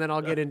song and then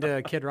I'll get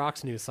into Kid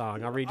Rock's new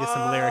song. I'll read you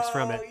some lyrics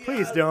from it.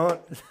 Please don't.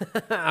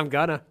 I'm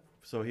gonna.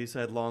 So he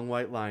said long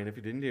white line if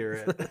you didn't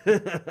hear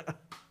it.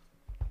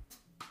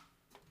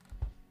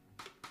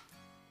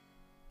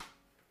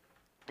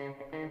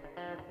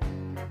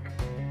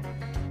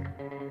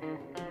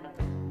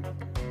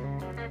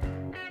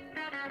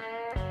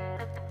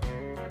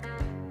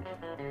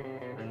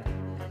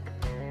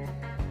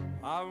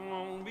 I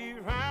won't be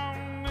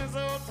round this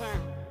old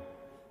town,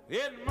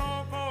 getting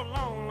more for a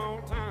long,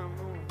 long time.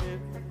 Gonna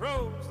hit the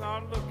road,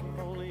 start looking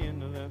for the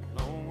end of that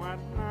long white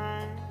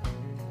line.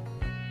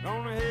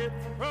 Gonna hit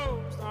the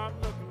road, start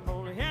looking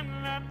for the end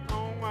of that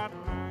long white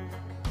line.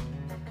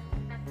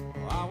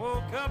 Well, I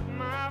woke up and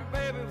my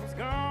baby was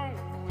gone.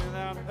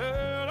 Without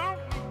her, don't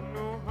need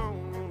no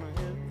home. Gonna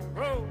hit the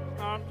road,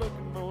 start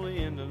looking for the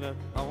end of that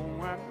long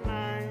white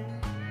line.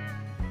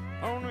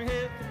 Gonna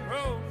hit the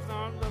road,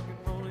 start looking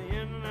for the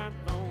end of that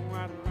long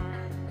white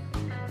line.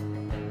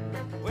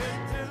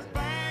 Went to the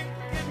bank,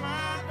 get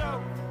my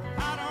dough.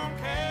 I don't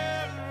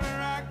care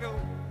where I go.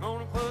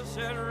 Gonna push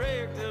that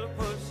rig till I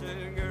push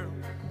that girl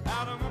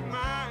out of my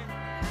mind.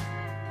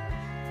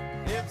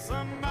 If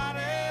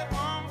somebody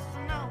wants to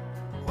know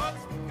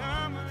what's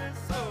become of this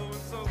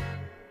so-and-so,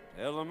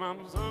 tell them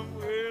I'm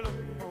somewhere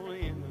looking for the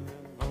end of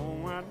that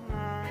long white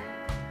line.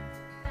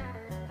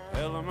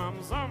 Tell them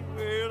I'm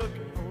somewhere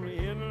looking for the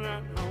end of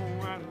that long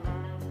white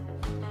line.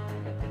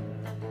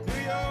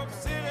 New York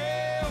City,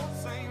 old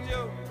St.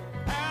 Joe,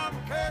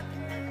 Albuquerque,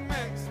 New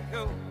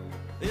Mexico.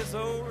 This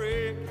old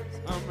rig is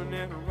humming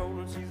and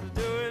rolling, she's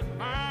doing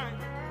fine.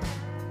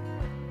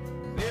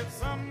 If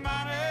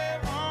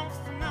somebody wants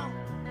to know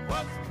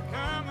what's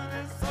become of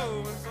this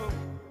so-and-so,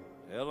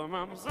 tell them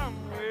I'm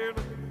somewhere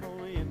looking for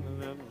the end of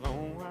that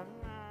long white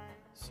line.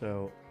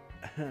 So,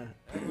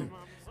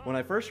 when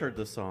I first heard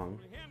this song,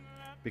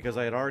 because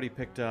I had already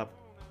picked up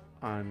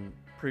on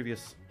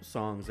previous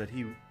songs that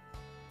he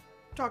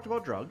talked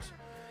about drugs,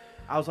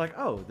 I was like,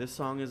 oh, this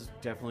song is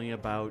definitely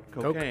about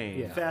cocaine.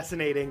 yeah.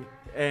 Fascinating.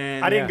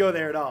 And I didn't go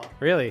there at all.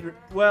 Really?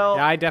 well,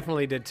 Yeah, I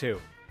definitely did too.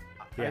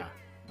 Yeah.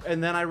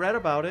 and then I read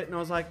about it and I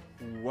was like,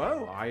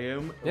 whoa, I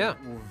am Yeah.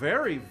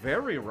 very,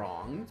 very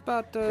wrong.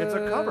 But It's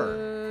a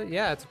cover.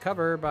 Yeah, it's a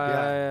cover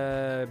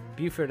by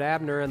Buford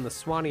Abner and the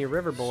Swanee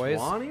River Boys.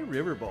 Swanee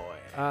River Boy.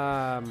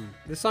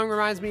 This song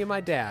reminds me of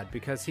my dad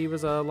because he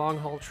was a long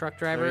haul truck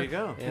driver. There you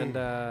go. And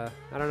I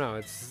don't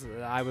know.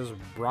 I was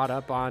brought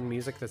up on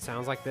music that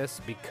sounds like this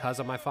because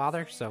of my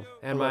father. So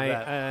and love my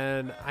that.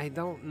 and I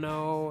don't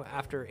know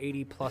after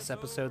 80 plus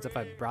episodes if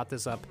I brought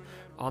this up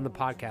on the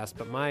podcast,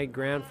 but my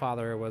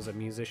grandfather was a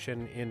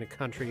musician in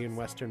country and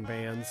western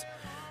bands.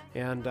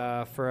 And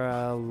for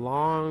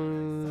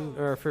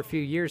a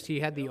few years, he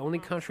had the only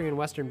country and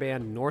western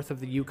band north of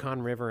the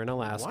Yukon River in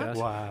Alaska. What?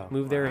 Wow.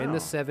 Moved there in the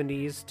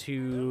 70s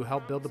to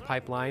help build the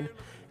pipeline.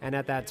 And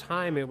at that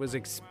time, it was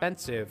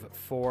expensive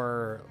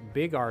for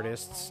big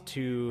artists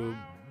to,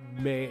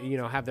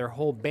 have their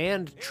whole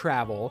band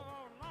travel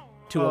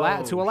to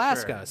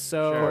Alaska. Sure.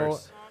 So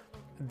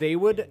they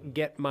would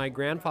get my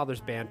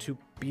grandfather's band to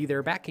be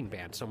their backing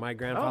band. So my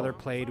grandfather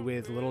played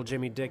with Little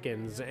Jimmy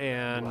Dickens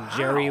and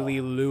Jerry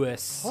Lee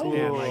Lewis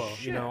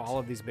and all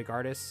of these big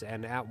artists.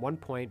 And at one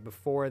point,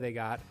 before they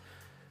got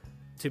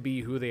to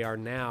be who they are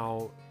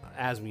now,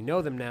 as we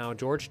know them now,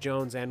 George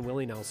Jones and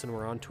Willie Nelson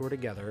were on tour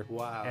together.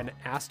 Wow. And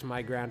asked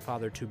my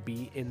grandfather to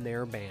be in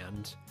their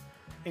band.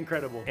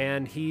 Incredible.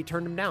 And he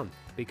turned him down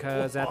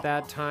because at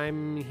that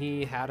time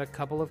he had a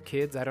couple of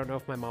kids. I don't know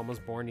if my mom was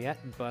born yet,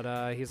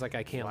 but he's like,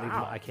 I can't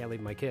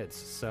leave my kids.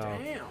 So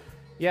Damn.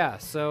 yeah.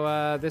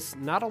 So this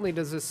not only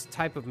does this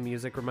type of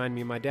music remind me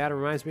of my dad, it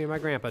reminds me of my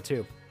grandpa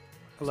too.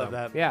 I love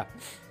that. Yeah.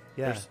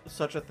 Yeah. There's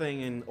such a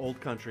thing in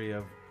old country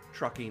of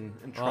trucking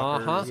and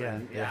truckers. Uh-huh.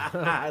 And,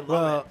 I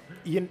love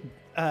it.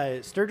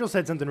 Sturgill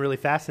said something really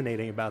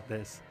fascinating about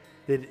this.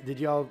 Did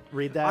y'all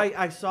read that?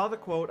 I saw the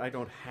quote. I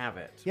don't have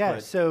it. Yeah,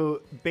 but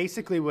so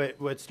basically what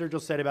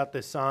Sturgill said about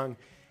this song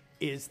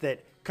is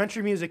that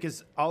country music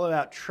is all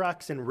about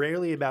trucks and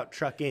rarely about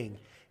trucking.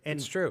 And,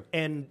 It's true.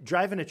 And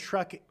driving a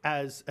truck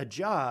as a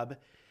job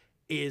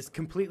is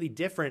completely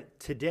different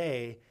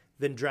today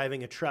than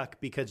driving a truck,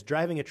 because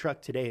driving a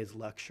truck today is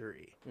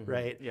luxury,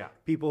 right? Yeah.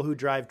 People who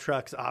drive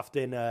trucks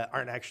often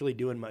aren't actually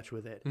doing much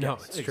with it. No,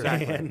 it's true.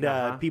 exactly.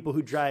 And people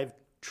who drive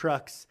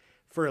trucks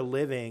for a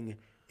living,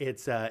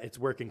 it's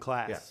working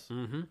class. Yes.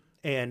 Mm-hmm.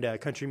 And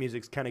country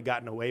music's kind of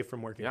gotten away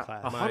from working Yeah,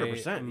 class.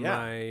 100%. Yeah.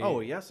 my- Oh,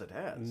 yes, it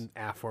has.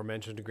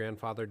 Aforementioned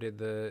grandfather did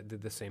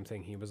the same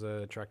thing. He was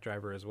a truck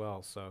driver as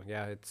well. So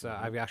yeah, it's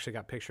I've actually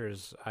got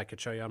pictures I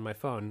could show you on my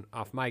phone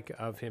off mic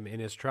of him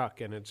in his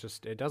truck, and it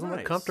doesn't look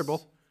Nice.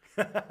 comfortable.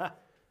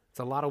 It's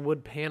a lot of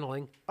wood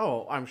paneling.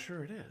 Oh, I'm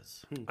sure it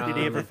is. Did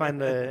he ever find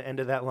the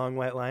end of that long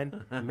white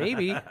line?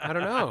 Maybe. I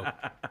don't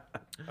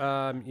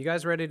know. You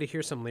guys ready to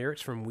hear some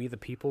lyrics from We the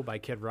People by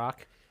Kid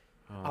Rock?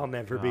 I'll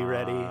never be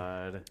ready.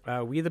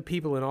 God. We the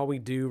people and all we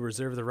do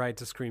reserve the right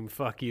to scream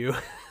fuck you.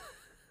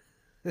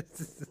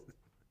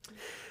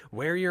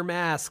 Wear your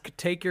mask,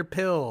 take your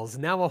pills.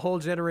 Now a whole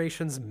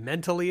generation's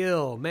mentally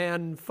ill.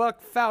 Man,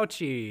 fuck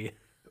Fauci.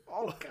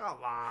 Oh, come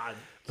on.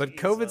 But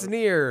COVID's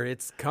near.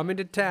 It's coming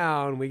to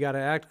town. We got to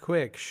act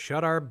quick.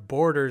 Shut our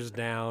borders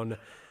down.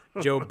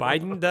 Joe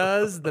Biden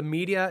does. The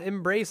media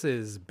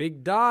embraces.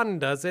 Big Don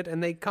does it,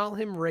 and they call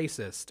him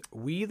racist.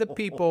 We the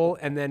people,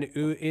 and then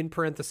ooh, in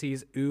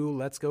parentheses, ooh,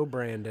 let's go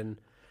Brandon.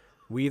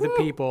 We the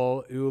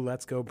people, ooh,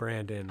 let's go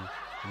Brandon.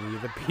 We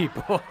the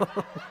people.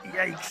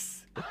 Yikes.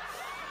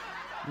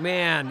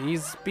 Man,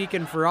 he's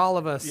speaking for all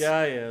of us.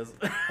 Yeah, he is.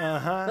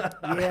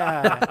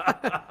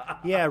 Yeah.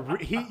 Yeah.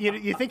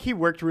 You think he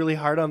worked really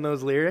hard on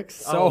those lyrics?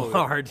 So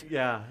hard.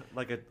 Yeah,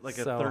 like a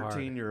So hard.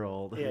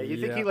 13-year-old. Yeah. You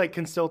think Yeah. he like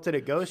consulted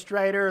a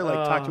ghostwriter, like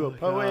talked to a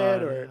poet,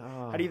 God. or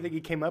how do you think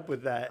he came up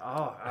with that?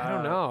 I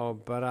don't know,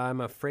 but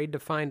I'm afraid to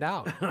find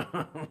out.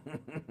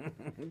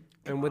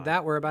 And with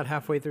that, we're about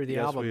halfway through the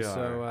Yes, album, we are.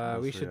 so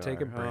Yes, we should we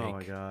take a are. break. Oh,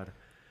 my God.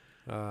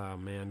 Oh,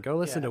 man. Go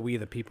listen Yeah. to We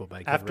the People by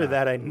Kid After Rock.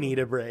 that, I need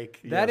a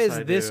break. That Yes, is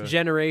I this do.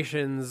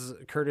 generation's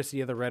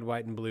Courtesy of the Red,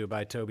 White, and Blue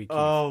by Toby Keith.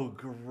 Oh,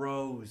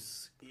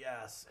 gross.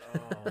 Yes.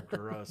 Oh,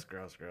 gross,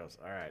 gross, gross.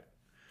 All right.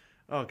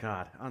 Oh,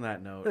 God. On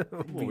that note,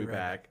 we'll be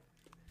back.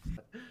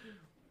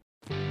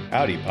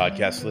 Howdy,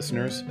 podcast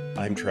listeners.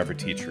 I'm Trevor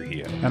T.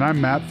 Trujillo. And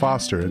I'm Matt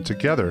Foster, and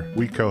together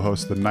we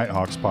co-host the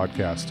Nighthawks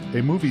podcast,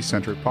 a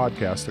movie-centric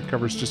podcast that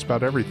covers just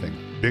about everything.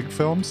 Big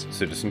films,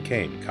 Citizen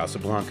Kane,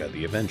 Casablanca,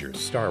 The Avengers,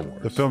 Star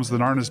Wars. the films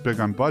that aren't as big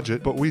on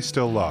budget, but we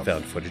still love.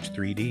 Found Footage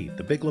 3D,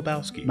 The Big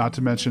Lebowski, Not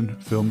to mention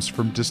films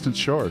from distant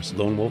shores.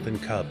 Lone Wolf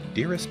and Cub,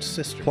 Dearest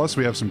Sister, Plus,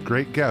 we have some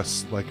great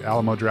guests like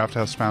Alamo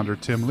Drafthouse founder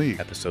Tim Lee,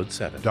 Episode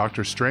 7,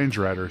 Doctor Strange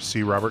writer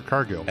C. Robert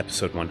Cargill,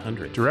 Episode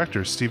 100,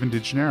 director Stephen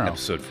DeGennaro.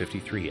 Episode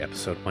 53,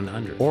 Episode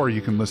 100, Or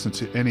you can listen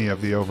to any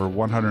of the over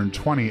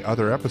 120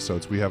 other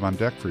episodes we have on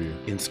deck for you.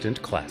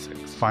 Instant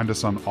Classics, Find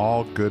us on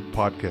all good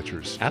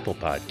podcatchers, Apple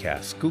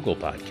Podcasts, Google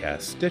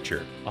Podcasts,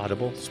 Stitcher,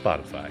 Audible,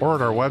 Spotify, or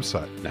at our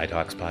website.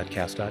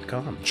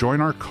 nighthawkspodcast.com.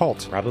 Join our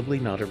cult. Probably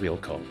not a real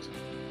cult.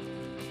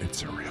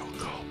 It's a real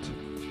cult.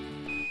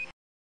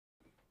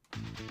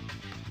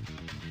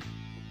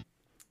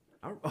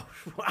 Oh,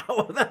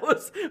 wow, that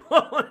was,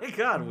 oh my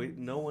God,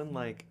 no one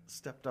like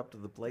stepped up to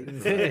the plate.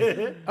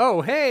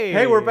 Oh, hey.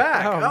 Hey, we're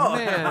back. Oh, Oh.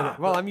 man.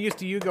 Well, I'm used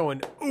to you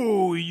going,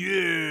 oh,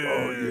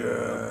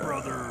 yeah.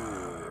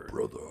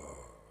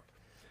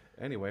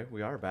 Anyway,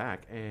 we are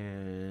back,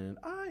 and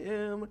I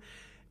am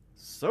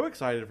so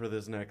excited for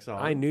this next song.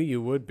 I knew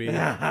you would be.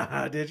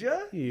 Did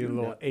you? You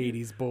little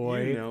 80s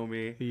boy. You know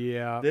me.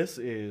 Yeah. This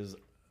is,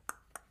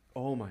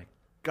 oh my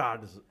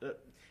God. This is,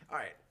 all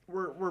right,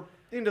 we're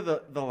into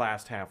the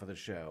last half of the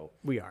show.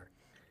 We are.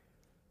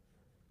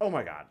 Oh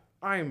my God,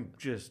 I'm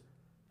just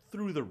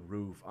through the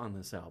roof on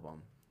this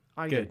album.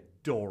 I Good.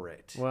 adore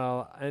it.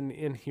 Well, and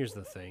here's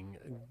the thing.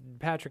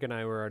 Patrick and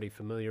I were already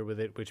familiar with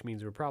it, which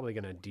means we're probably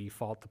going to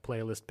default the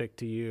playlist pick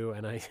to you,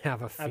 and I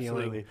have a feeling...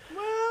 Absolutely.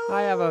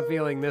 I have a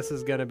feeling this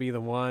is going to be the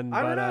one,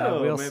 I but don't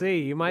know. we'll Maybe- see.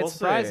 You might we'll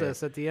surprise see.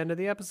 us at the end of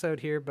the episode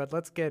here, but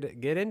let's get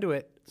into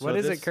it. So What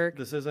is this- it, Kirk?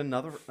 This is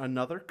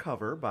another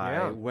cover by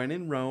Yeah. When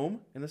in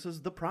Rome, and this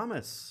is The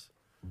Promise.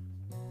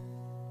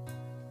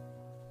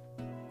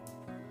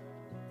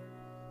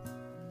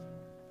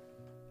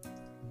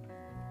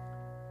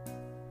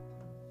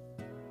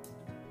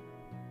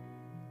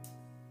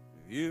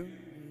 You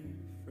need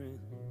a friend.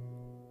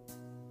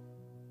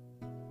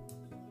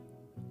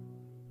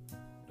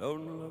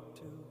 Don't look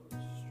to a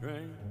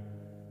stranger.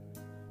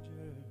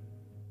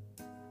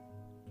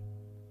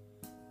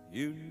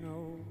 You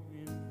know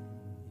in the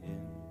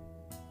end,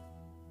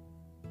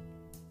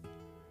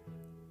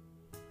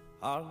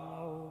 I'll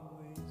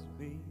always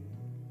be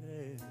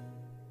there.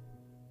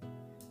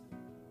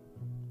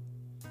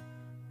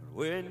 But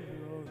when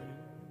you're in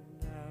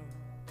doubt,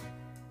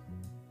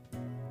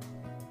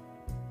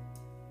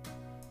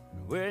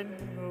 when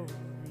you're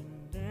in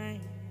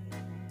danger,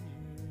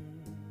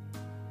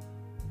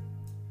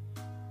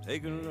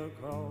 take a look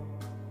all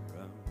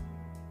around,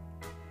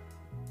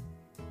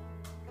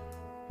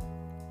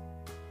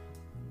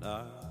 and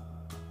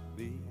I'll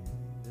be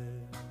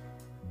there.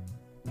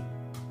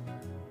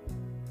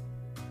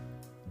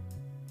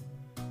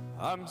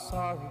 I'm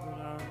sorry, but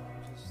I'm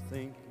just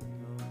thinking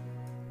of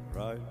the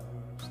right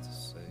words to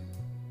say.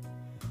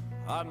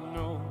 I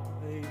know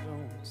they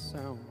don't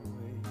sound the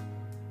way I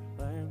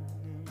planned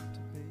them to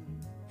be.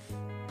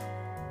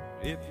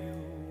 If you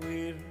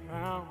wait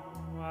around a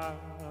while,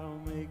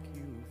 I'll make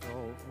you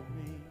fall for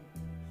me.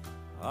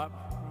 I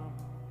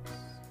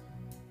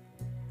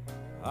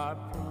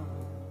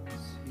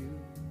promise you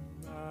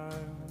I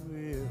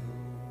will.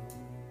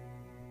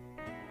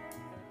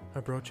 I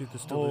brought you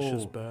this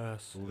delicious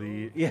bass.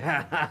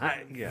 Yeah.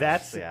 Yes,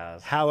 That's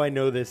yes. how I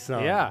know this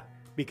song. Yeah.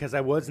 Because I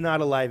was not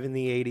alive in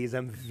the 80s.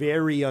 I'm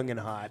very young and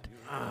hot.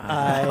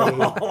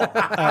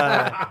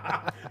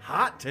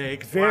 Hot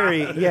take.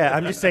 Yeah,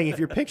 I'm just saying, if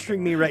you're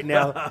picturing me right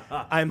now,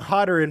 I'm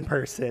hotter in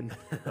person.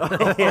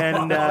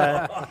 And,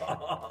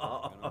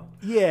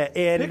 yeah,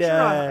 and...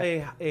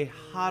 Picture a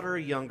hotter,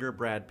 younger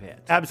Brad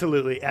Pitt.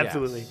 Absolutely.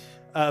 Yes.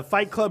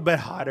 Fight Club, but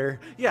hotter.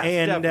 Yes,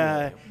 and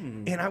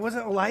definitely. and I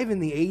wasn't alive in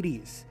the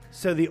 80s.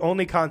 So the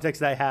only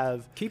context I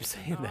have... Keep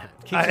saying that.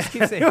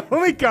 Keep saying the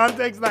only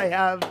context I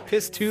have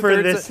piss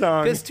for this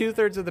song... Piss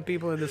 2/3 of the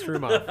people in this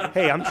room off.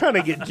 Hey, I'm trying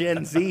to get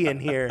Gen Z in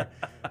here.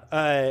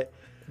 The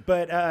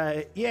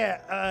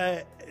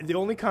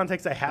only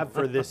context I have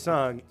for this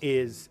song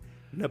is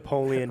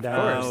Napoleon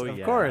Dynamite.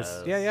 Of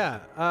course.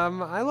 Yeah.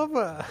 I love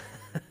what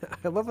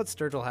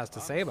Sturgill has to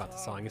say about the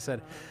song. He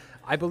said,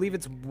 I believe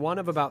it's one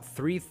of about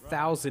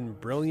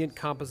 3,000 brilliant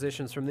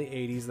compositions from the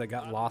 80s that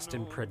got lost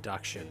in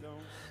production.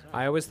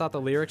 I always thought the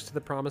lyrics to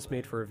The Promise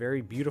made for a very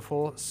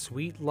beautiful,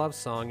 sweet love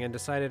song, and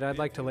decided I'd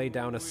like to lay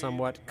down a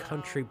somewhat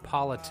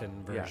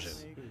countrypolitan version.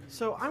 Yes.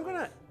 So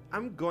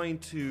I'm going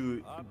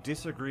to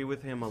disagree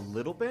with him a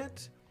little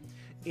bit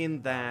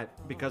in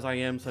that, because I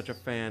am such a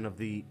fan of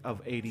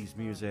 80s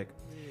music,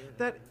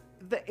 that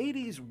the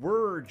 80s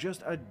were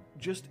just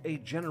a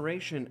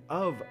generation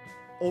of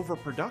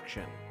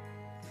overproduction.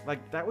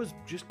 Like, that was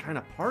just kind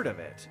of part of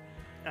it.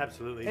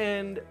 Absolutely.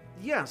 And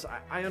yes,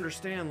 I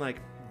understand, like,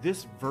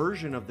 this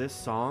version of this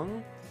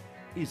song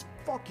is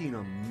fucking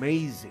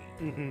amazing.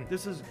 Mm-hmm.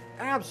 This is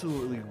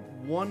absolutely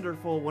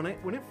wonderful. When it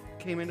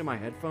came into my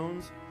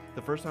headphones,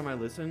 the first time I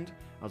listened,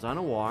 I was on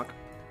a walk,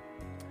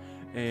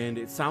 and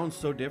it sounds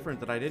so different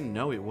that I didn't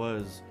know it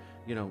was,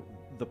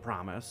 The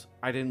Promise.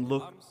 I didn't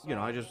look,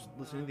 I just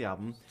listened to the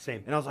album.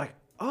 Same. And I was like,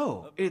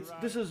 oh,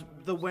 this is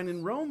the When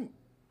in Rome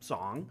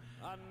song.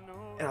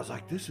 And I was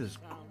like, this is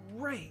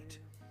great.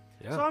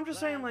 Yeah. So I'm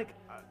just saying, like,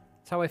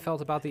 That's how I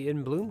felt about the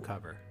In Bloom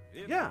cover.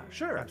 yeah,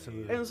 sure.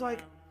 Absolutely. And it's like,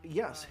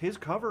 yes, his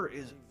cover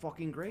is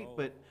fucking great,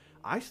 but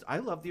I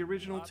love the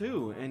original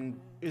too. And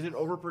is it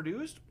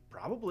overproduced?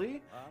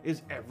 Probably.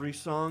 Is every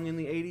song in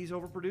the 80s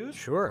overproduced?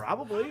 Sure.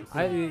 Probably.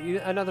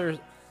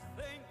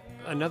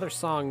 Another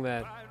song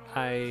that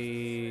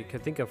I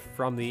could think of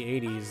from the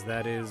 80s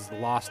that is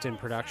lost in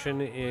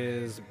production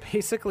is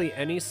basically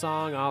any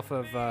song off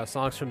of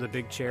Songs from the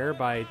Big Chair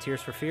by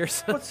Tears for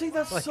Fears. But see,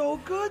 that's so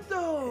good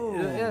though.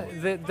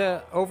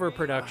 The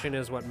overproduction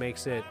is what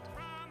makes it,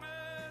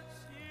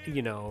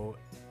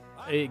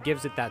 it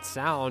gives it that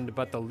sound,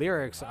 but the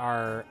lyrics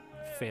are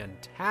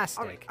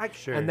fantastic.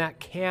 Sure. And that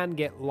can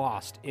get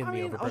lost in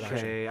the overproduction.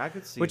 Okay, I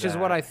could see Which is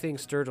that. what I think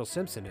Sturgill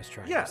Simpson is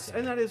trying to Yes, say.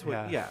 and that is what.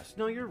 Yeah. Yes,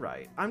 no, you're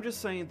right. I'm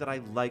just saying that I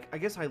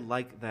guess I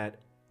like that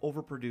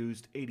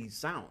overproduced 80s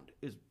sound.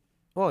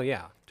 Well,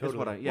 yeah. Is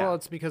what I. Yeah. Well,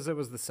 it's because it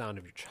was the sound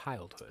of your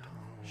childhood.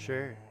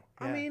 Sure.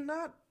 I Yeah. mean,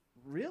 not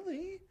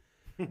really.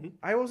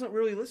 I wasn't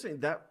really listening.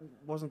 That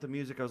wasn't the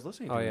music I was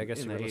listening to. Oh yeah, I guess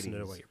in you were the listening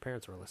to 80s. what your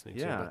parents were listening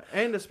Yeah, to.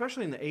 and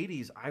especially in the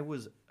 80s, I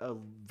was a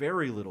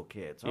very little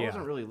kid, so I Yeah.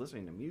 wasn't really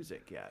listening to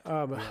music yet.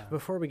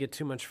 Before we get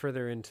too much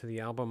further into the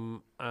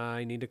album,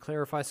 I need to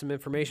clarify some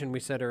information we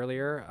said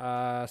earlier.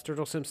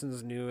 Sturgill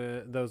Simpson's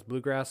new those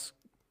bluegrass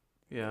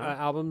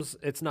albums.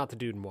 It's not the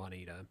Dude and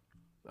Juanita.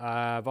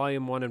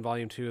 Volume 1 and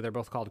Volume 2, they're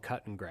both called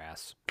Cut and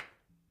Grass.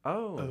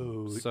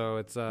 Oh. So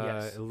it's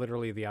yes.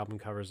 literally the album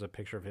covers a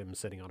picture of him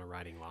sitting on a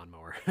riding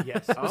lawnmower.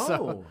 Yes.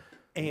 Oh.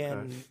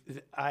 And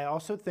I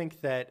also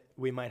think that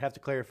we might have to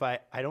clarify.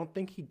 I don't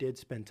think he did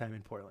spend time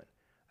in Portland.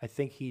 I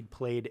think he'd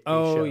played a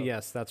show. Oh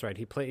yes, that's right.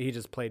 He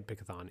just played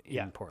Pickathon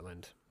in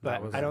Portland.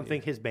 But I don't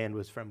think his band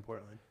was from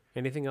Portland.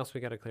 Anything else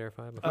we got to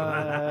clarify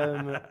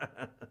before?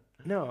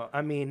 No,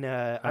 I mean,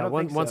 I don't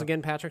think so. Once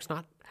again, Patrick's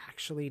not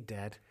actually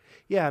dead.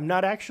 Yeah, I'm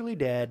not actually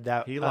dead.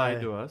 That He lied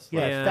to us.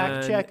 Yeah, And-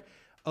 fact check.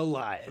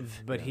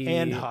 Alive, But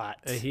and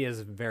hot. He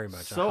is very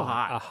much So a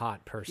hot.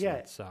 hot person.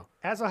 Yeah. So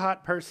As a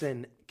hot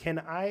person, can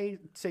I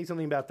say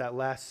something about that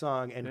last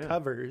song and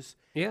covers?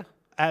 yeah.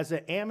 As an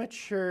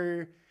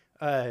amateur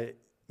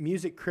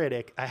music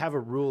critic, I have a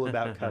rule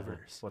about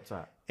covers. What's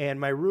that? And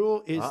my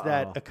rule is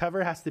that a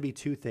cover has to be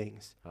two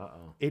things.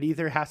 It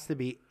either has to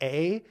be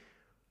A,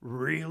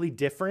 really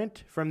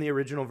different from the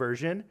original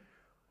version,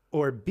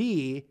 or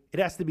B, it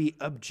has to be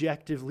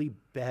objectively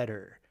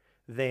better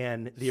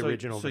than the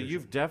original So version.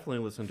 you've definitely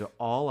listened to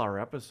all our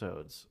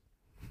episodes.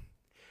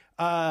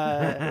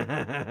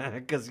 Uh,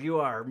 Because you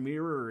are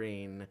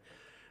mirroring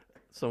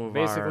some of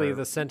Basically, our...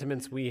 the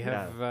sentiments we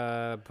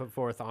have put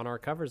forth on our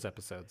covers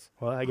episodes.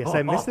 well, I guess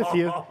I missed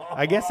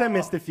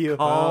a few.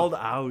 Called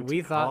out.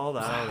 We Called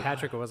thought out.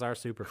 Patrick was our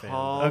super fan.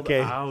 Called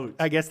Okay, out.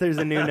 I guess there's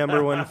a new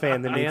number one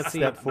fan that needs to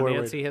step forward.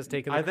 Nancy has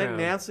taken the I think crown.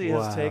 Nancy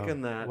has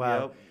taken that. Wow.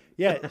 Yep.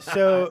 Yeah,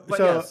 so But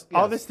so yes,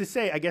 all yes. this to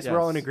say, I guess we're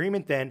all in Yes.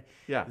 agreement then.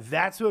 Yeah.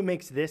 That's what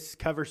makes this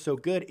cover so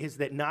good is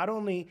that not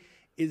only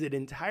is it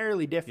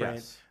entirely different,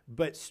 Yes.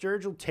 but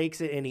Sturgill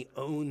takes it and he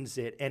owns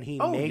it and he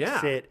Oh, makes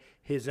yeah. it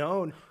his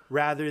own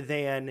rather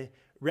than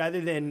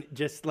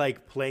just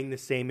like playing the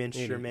same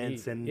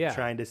instruments and yeah.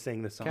 trying to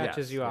sing the song.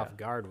 Catches Yes, you yeah. off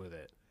guard with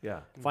it.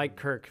 Yeah. Like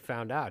Kirk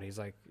found out. He's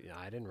like, yeah,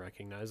 I didn't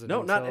recognize it.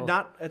 No, until...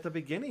 not at the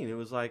beginning. It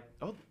was like,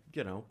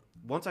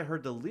 once I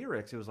heard the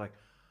lyrics, it was like,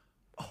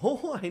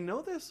 oh, I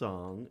know this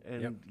song.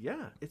 And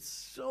yeah, it's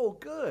so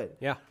good.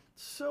 Yeah.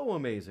 So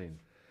amazing.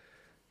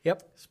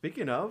 Yep.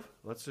 Speaking of,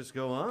 let's just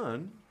go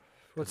on.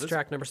 What's this-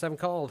 track number 7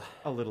 called?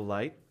 A little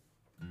light.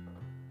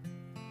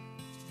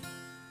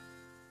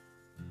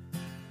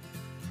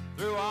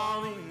 Through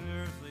all these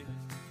earthly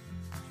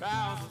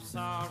trials of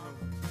sorrow,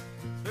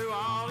 through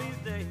all these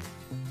days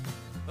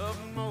of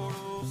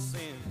mortal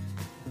sin,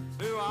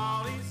 through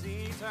all these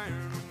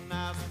eternal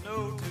nights with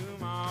no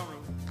tomorrow,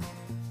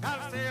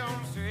 gotta stay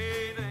on the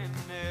straight and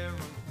narrow,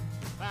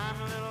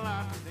 find a little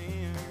light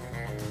within.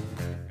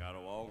 Gotta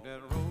walk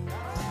that road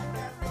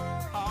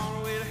all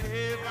the way to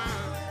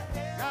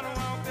heaven. Gotta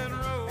walk that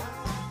road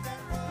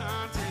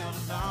until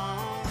the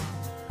dawn.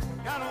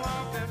 Gotta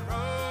walk that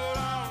road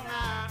all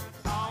night.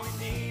 All you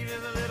need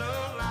is a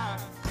little light.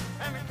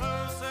 And the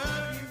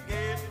closer you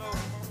get, Lord,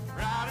 the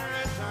brighter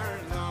it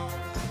turns on.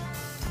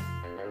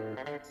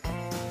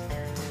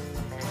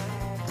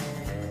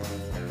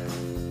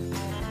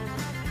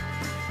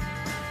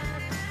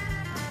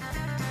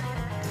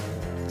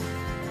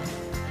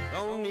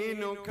 Don't need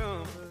no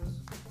compass,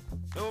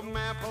 no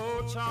map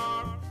or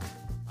chart.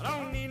 I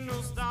don't need no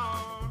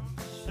stars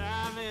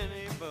shining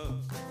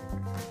above.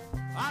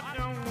 I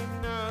don't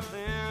need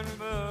nothing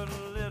but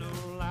a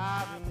little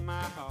light in my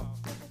heart,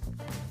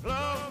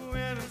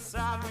 blowing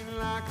inside me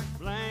like a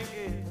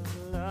blanket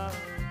of love.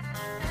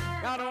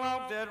 Gotta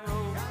walk that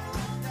road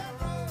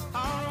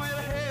all the way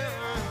to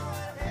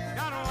heaven.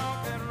 Gotta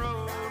walk that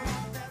road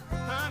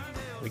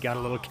until We got a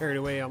little carried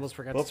away. Almost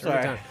forgot Oops, to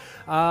start sorry. it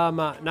down.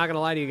 Not gonna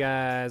lie to you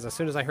guys. As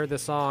soon as I heard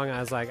this song, I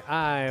was like,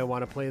 I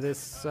want to play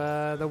this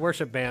the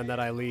worship band that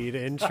I lead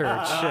in church.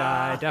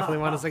 I definitely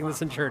want to sing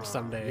this in church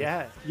someday.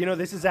 Yeah.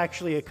 This is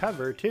actually a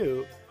cover,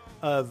 too,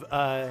 of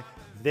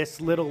This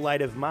Little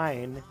Light of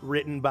Mine,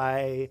 written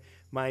by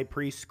my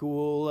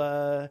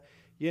preschool,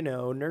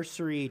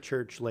 nursery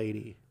church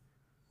lady.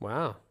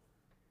 Wow.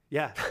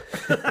 Yeah.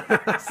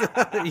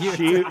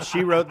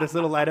 she wrote This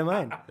Little Light of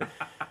Mine.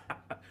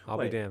 I'll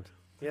be damned.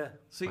 Yeah.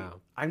 See, Wow.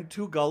 I'm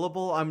too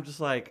gullible. I'm just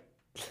like,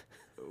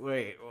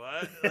 wait,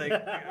 what? Like,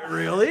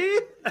 really?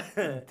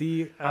 I'm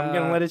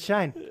going to let it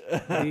shine.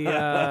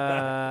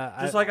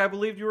 Just like I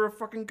believed you were a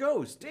fucking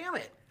ghost. Damn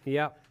it.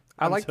 Yep.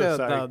 I I'm like so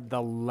sorry.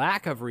 the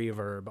lack of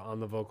reverb on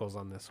the vocals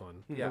on this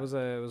one. Yeah. It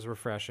was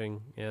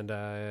refreshing, and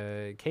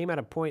it came at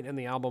a point in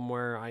the album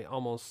where I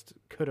almost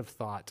could have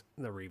thought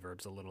the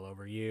reverb's a little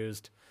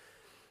overused.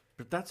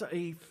 But that's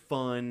a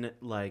fun,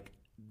 like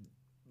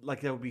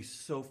that would be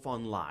so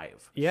fun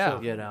live. Yeah.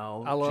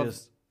 I I love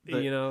just the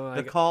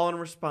like, call and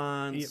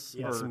response.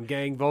 yeah, or- some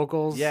gang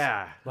vocals.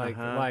 Yeah,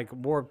 like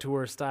Warped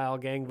Tour style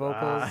gang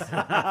vocals.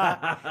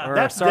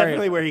 That's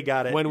definitely where he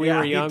got it. When we Yeah,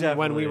 were he young,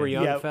 definitely-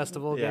 Yep.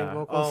 festival yeah. gang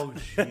vocals.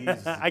 Oh,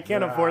 Jesus. I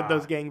can't afford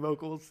those gang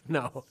vocals.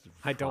 No,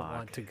 I don't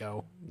want to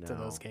go to No.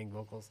 those gang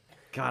vocals.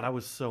 God, I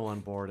was so on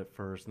board at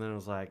first, and then it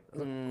was like,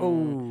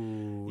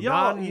 Oh,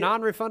 Y'all-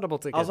 non-refundable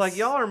tickets. I was like,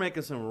 y'all are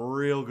making some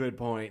real good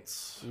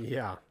points.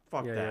 Yeah.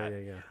 Fuck yeah,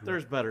 that. Yeah.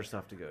 There's better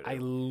stuff to go to. I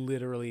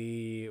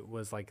literally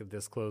was like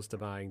this close to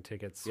buying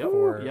tickets Yep,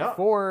 for yep.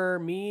 for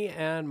me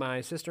and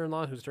my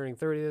sister-in-law who's turning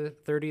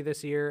 30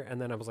 this year, and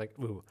then I was like,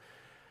 ooh,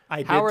 I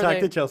did How are talk they-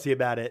 to Chelsea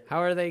about it. how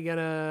are they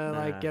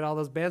gonna get all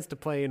those bands to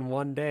play in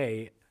one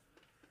day?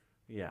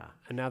 Yeah.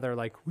 And now they're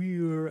like, we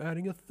are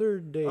adding a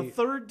third day. A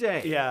third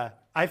day. Yeah.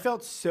 I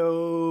felt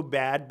so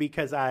bad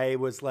because I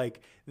was like,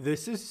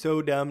 this is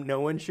so dumb. No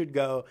one should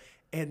go.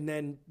 And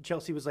then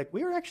Chelsea was like,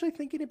 we were actually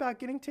thinking about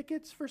getting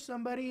tickets for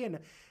somebody.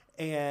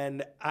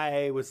 And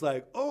I was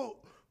like, oh,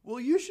 well,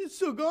 you should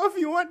still go if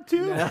you want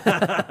to.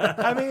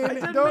 I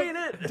mean,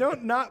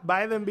 don't not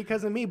buy them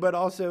because of me, but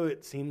also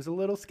it seems a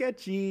little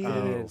sketchy.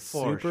 Oh, It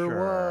for super sure,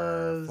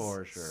 was.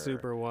 for sure.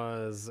 Super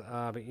was.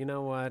 But you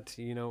know what?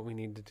 You know what we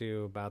need to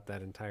do about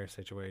that entire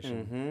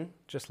situation? Mm-hmm.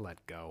 Just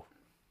let go.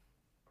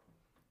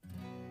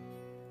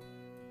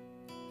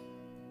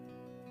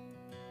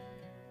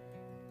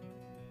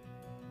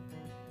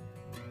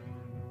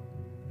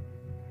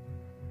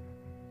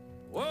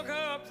 Woke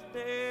up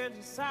today and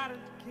decided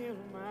to kill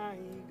my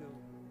ego.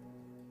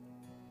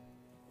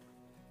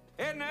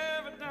 It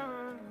never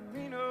done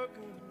me no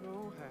good,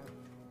 no how.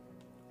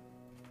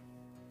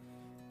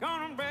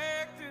 Gonna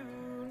break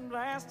through and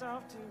blast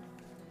off to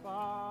the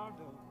bar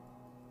door.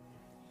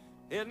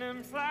 Hitting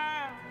them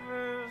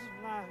flowers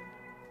of light,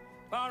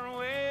 far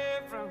away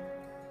from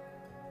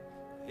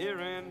here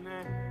and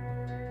now.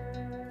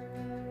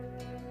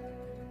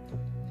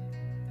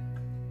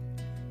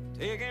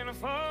 Taking a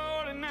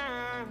 49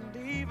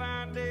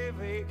 divine day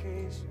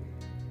vacation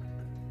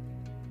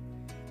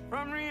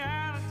from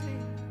reality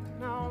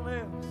and all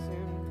else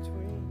in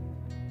between.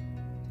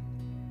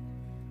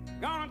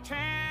 Gonna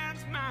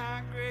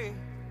transmigrate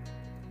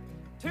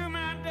to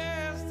my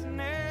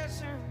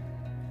destination,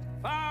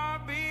 far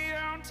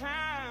beyond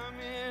time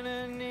in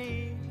an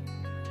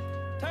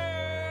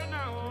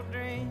eternal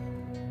dream.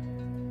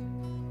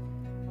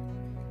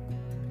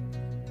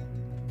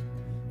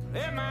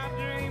 Am I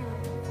dreaming?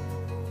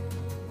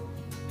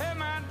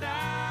 Am I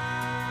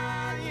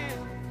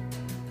dying?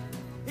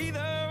 Either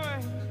way,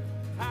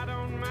 I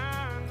don't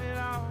mind at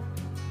all.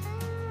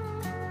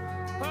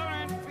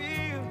 But it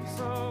feels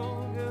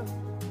so good,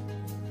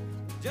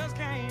 just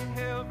can't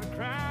help but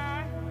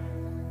cry.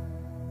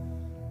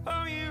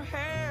 Oh, you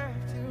have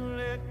to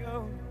let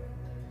go,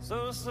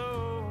 so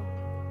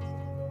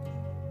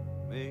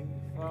may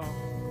fall.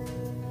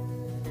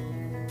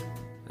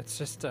 It's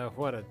just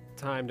what a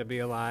time to be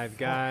alive,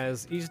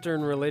 guys.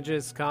 Eastern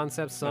religious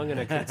concepts sung in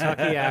a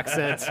Kentucky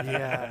accent.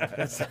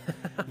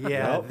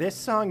 Yeah. This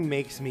song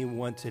makes me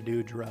want to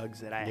do drugs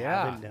that I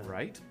haven't done.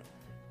 Right?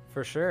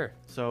 For sure.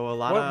 So a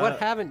lot What of...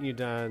 haven't you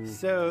done?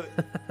 So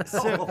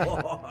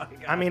Oh,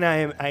 I mean,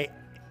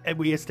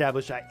 we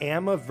established I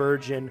am a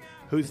virgin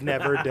who's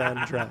never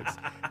done drugs.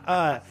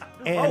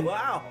 And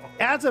wow.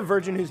 as a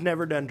virgin who's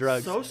never done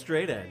drugs, So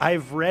straight edge.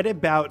 I've read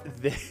about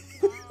this.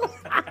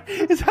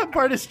 Is that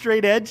part of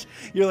straight edge?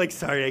 You're like,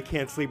 sorry, I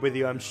can't sleep with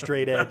you. I'm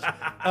straight edge.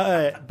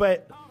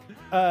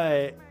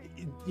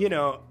 You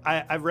know,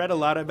 I've read a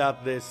lot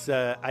about this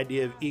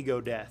idea of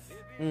ego death.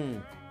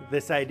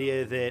 This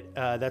idea that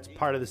that's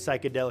part of the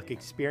psychedelic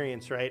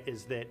experience, right?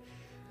 Is that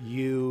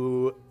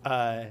you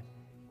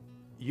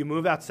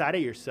move outside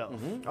of yourself.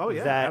 Oh,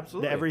 yeah, that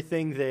absolutely.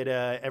 Everything that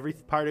every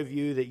part of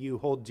you that you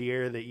hold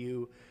dear, that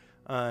you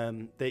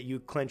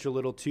clench a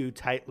little too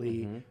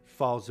tightly,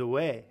 falls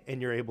away,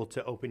 and you're able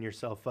to open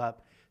yourself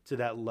up to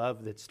that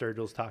love that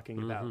Sturgill's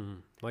talking about.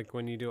 Like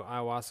when you do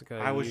ayahuasca,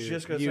 I was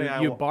just gonna you,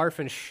 say you barf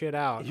and shit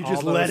out. You all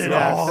just those let it things.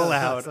 all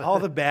out, all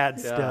the bad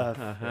stuff.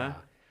 Uh-huh.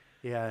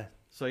 Yeah.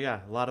 So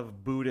yeah, a lot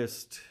of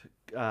Buddhist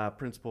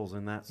principles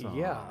in that song.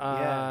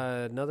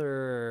 Yeah.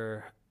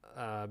 Another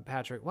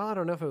Patrick. Well, I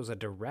don't know if it was a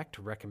direct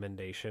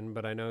recommendation,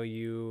 but I know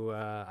you.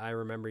 I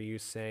remember you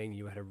saying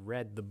you had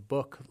read the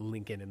book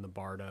Lincoln in the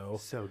Bardo.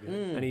 So good.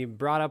 And he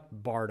brought up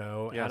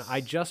Bardo, Yes. and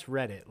I just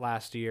read it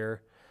last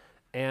year,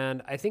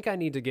 and I think I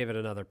need to give it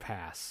another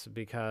pass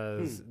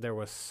because there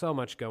was so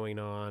much going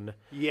on.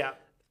 Yeah.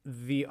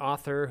 The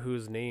author,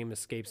 whose name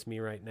escapes me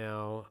right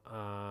now,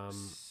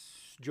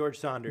 George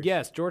Saunders.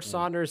 yes, George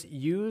Saunders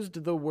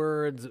used the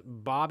words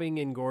bobbing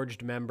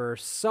engorged member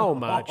so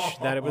much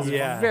that it was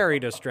Yeah. very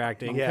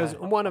distracting Yeah. because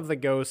one of the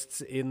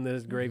ghosts in the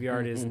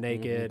graveyard is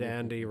naked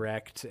and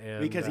erect.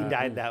 And, Because he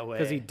died that way.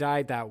 Because he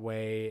died that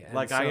way. And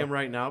Like I so- am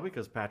right now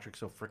because Patrick's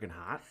so freaking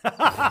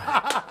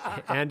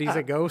hot. And he's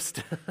a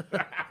ghost.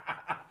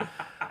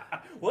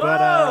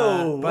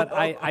 Whoa! But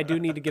I do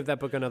need to give that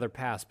book another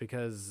pass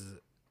because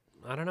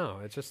I don't know.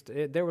 It's just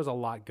there was a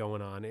lot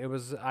going on.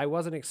 I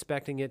wasn't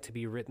expecting it to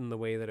be written the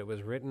way that it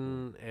was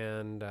written,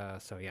 and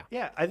so yeah.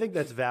 Yeah, I think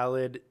that's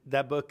valid.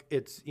 That book,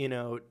 it's,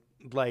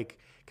 like,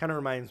 kind of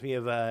reminds me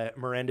of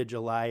Miranda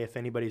July, if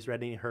anybody's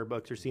read any of her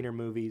books or seen her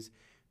movies.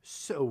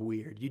 So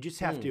weird. You just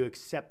have to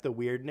accept the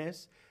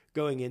weirdness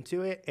going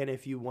into it, and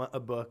if you want a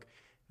book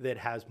that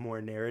has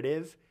more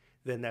narrative,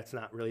 then that's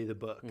not really the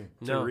book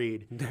to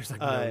read. There's like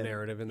no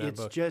narrative in that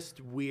book. It's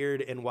just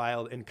weird and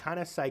wild and kind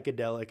of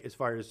psychedelic as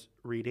far as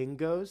reading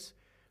goes.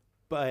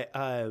 But,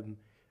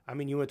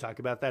 you want to talk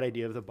about that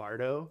idea of the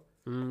bardo?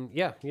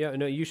 Yeah.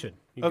 No, you should.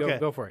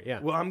 Go for it. Yeah.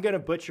 Well, I'm going to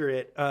butcher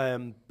it.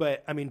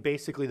 But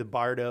basically the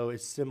bardo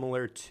is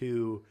similar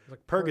to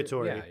like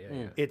purgatory.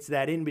 Yeah. It's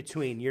that in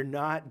between. You're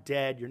not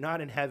dead. You're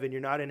not in heaven.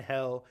 You're not in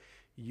hell.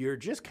 You're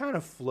just kind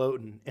of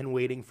floating and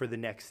waiting for the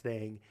next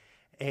thing.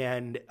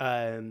 And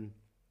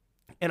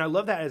I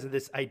love that as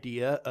this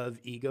idea of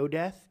ego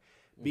death,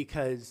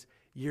 because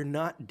you're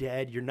not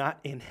dead. You're not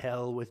in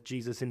hell with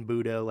Jesus and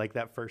Buddha, like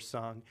that first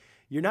song.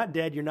 You're not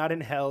dead. You're not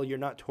in hell. You're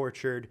not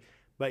tortured.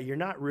 But you're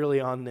not really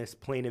on this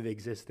plane of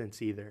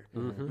existence either.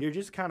 Mm-hmm. You're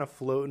just kind of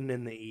floating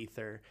in the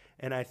ether.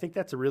 And I think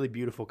that's a really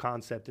beautiful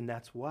concept. And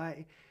that's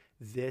why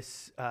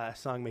this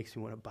song makes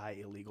me want to buy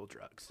illegal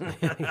drugs.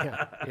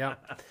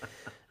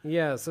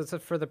 Yeah, so it's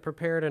for the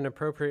prepared and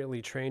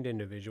appropriately trained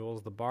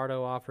individuals. The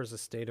bardo offers a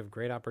state of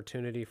great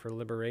opportunity for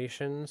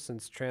liberation,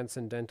 since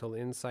transcendental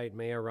insight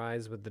may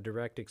arise with the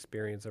direct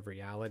experience of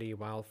reality,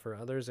 while for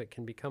others it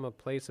can become a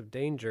place of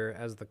danger,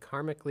 as the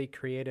karmically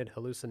created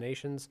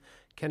hallucinations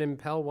can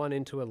impel one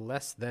into a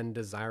less than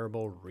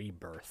desirable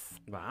rebirth.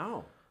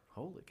 Wow.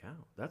 Holy cow.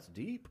 That's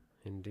deep.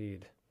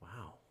 Indeed.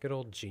 Wow. Good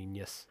old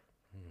genius.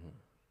 Wow.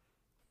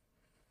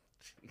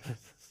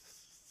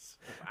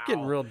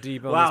 Getting real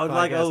deep on wow, this podcast.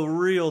 like a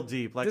real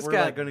deep. Like this we're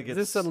like going to get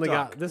this stuck.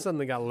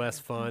 suddenly got less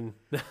fun.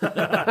 This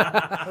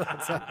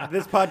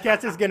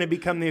podcast is going to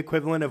become the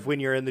equivalent of when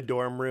you're in the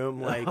dorm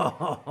room. Like,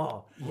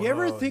 you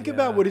ever think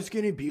about what it's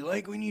going to be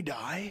like when you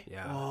die?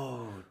 Yeah.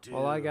 Oh, dude.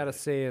 All I gotta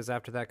say is,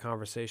 after that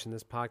conversation,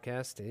 this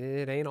podcast,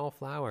 it ain't all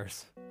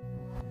flowers.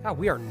 God,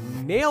 we are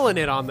nailing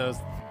it on those.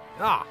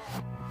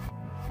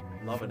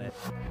 Loving it.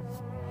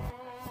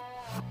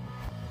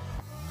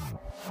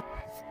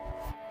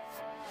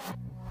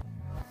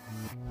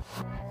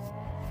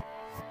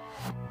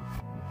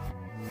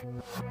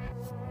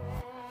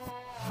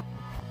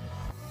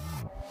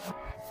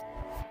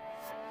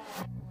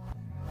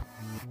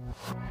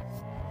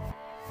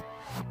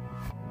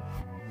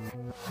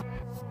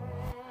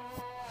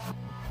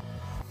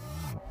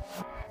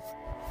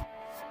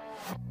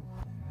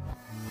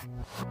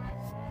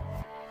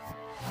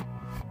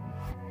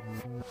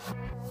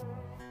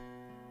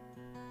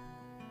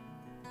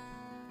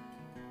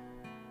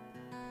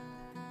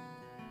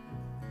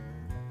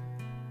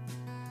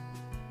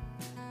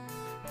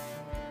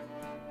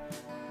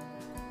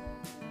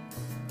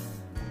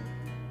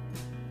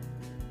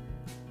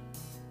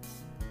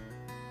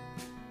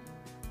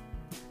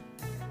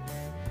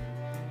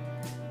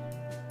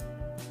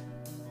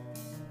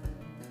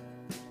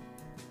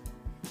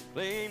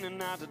 Cleaning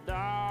out the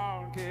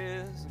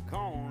darkest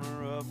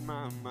corner of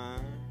my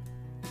mind,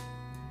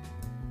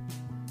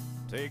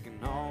 taking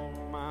all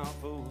my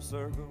full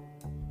circle,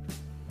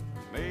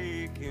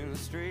 making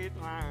straight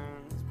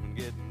lines, when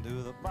getting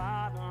to the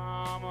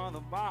bottom of the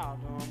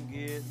bottom,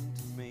 getting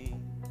to me.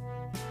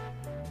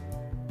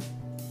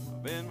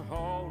 I've been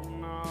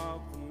holding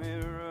up the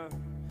mirror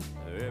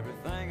to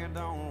everything I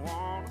don't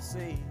want to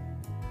see,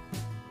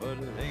 but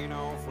it ain't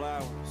all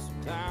flowers.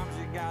 Sometimes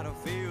you gotta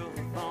feel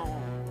the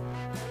thorn.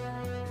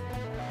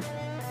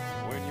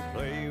 When you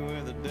play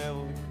with the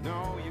devil, you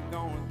know you're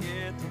gonna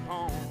get to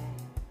home.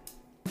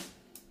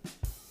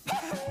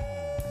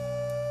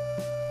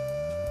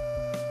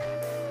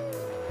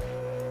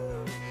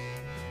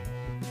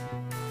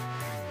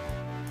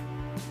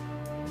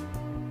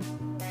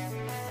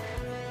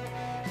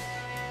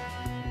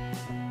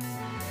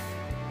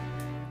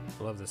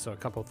 I love this. So a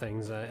couple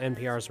things.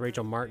 NPR's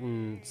Rachel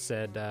Martin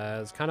said,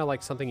 it's kind of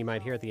like something you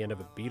might hear at the end of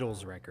a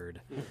Beatles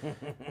record.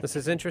 This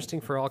is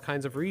interesting for all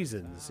kinds of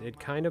reasons. It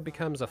kind of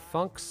becomes a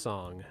funk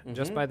song,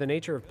 just by the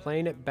nature of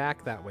playing it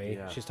back that way.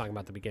 Yeah. She's talking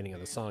about the beginning of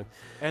the song.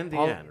 And the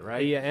end,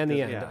 right? Yeah, and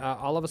the end. Yeah.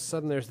 All of a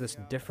sudden, there's this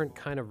different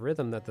kind of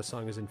rhythm that the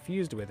song is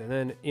infused with. And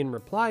then in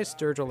reply,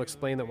 Sturgill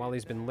explained that while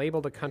he's been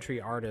labeled a country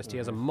artist, he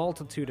has a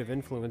multitude of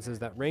influences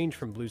that range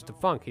from blues to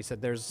funk. He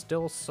said there's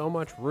still so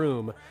much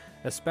room,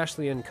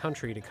 especially in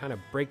country, to kind of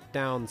break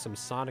down some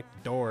sonic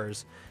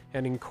doors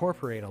and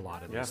incorporate a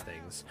lot of these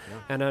things. Yeah.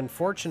 And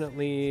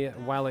unfortunately,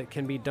 while it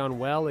can be done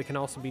well, it can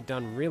also be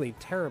done really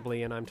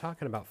terribly. And I'm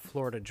talking about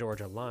Florida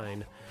Georgia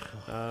Line,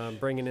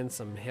 bringing in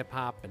some hip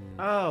hop and.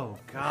 Oh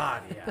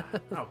God, yeah.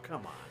 Oh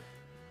come on.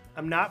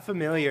 I'm not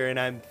familiar, and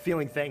I'm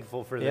feeling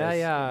thankful for this.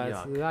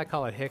 Yeah. I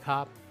call it hip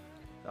hop.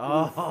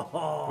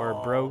 Oh.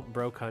 Or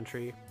bro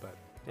country. But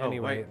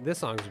anyway, this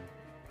song's.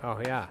 Oh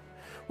yeah.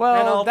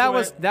 Well, that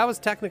Ultimate- was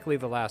technically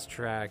the last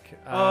track.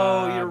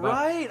 Oh, you're but-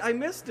 right. I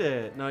missed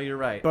it. No, you're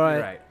right. But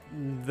you're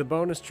right. the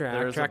bonus track,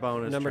 There's a track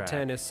bonus number track.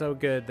 10, is so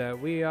good that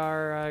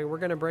we're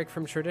going to break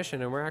from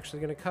tradition and we're actually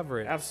going to cover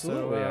it.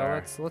 Absolutely So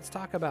are. let's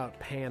talk about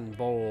Pan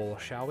Bowl,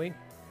 shall we?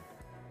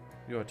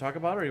 You want to talk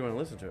about it or you want to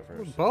listen to it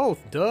first?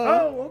 Both, duh.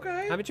 Oh,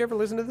 okay. Haven't you ever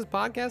listened to this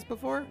podcast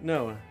before?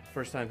 No,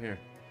 first time here.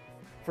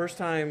 First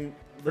time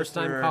First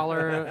time listener.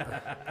 caller.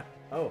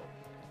 Oh,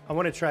 I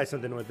want to try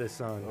something with this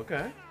song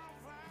okay.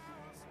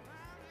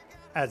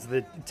 as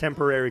the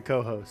temporary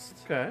co-host.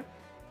 Okay.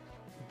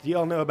 Do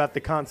y'all know about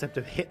the concept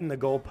of hitting the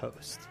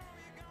goalpost?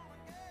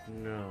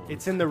 No.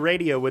 It's in the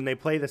radio when they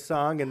play the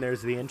song and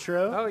there's the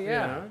intro. Oh,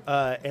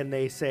 yeah. And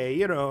they say,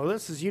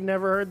 this is you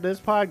never heard this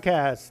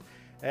podcast.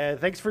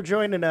 Thanks for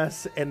joining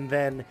us, and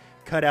then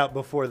cut out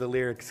before the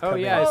lyrics come Oh,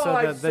 yeah. in.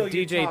 So so the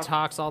you DJ talk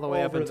talks all the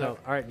way up over until.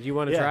 the- All right. Do you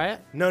want to Yeah. try it?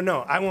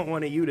 No, I want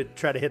one of you to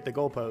try to hit the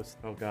goalpost.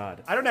 Oh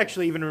God. I don't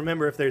actually even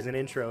remember if there's an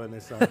intro in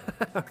this song.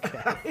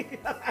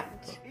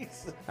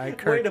 Jesus. All right,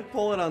 Way Kirk. to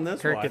pull it on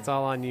this Kirk, one. it's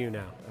all on you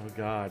now. Oh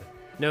God.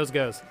 Nose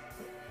goes.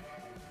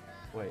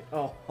 Wait.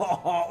 Oh,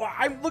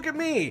 look at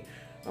me.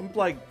 I'm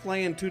like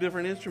playing two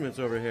different instruments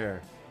over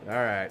here. All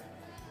right.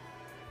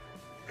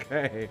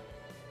 Okay.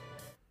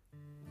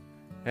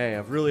 Hey, I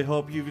really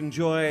hope you've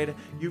enjoyed.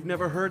 You've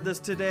never heard this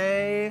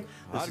today.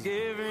 This I'd is-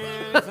 give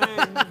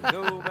anything to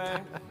go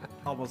back.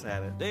 almost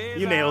had it. Days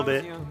You nailed I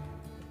was it. young.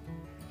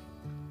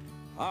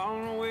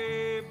 On the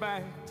way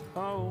back to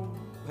home,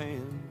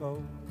 Pan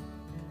Bowl.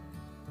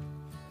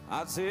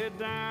 I'd sit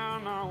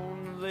down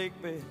on the lake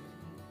bed,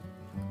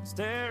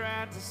 stare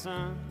at the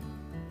sun.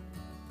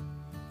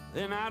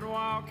 Then I'd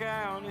walk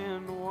out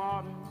in the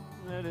water,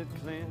 let it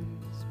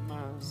cleanse my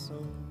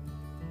soul.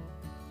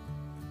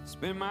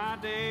 Spend my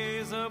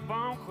days up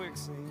on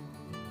quicksand,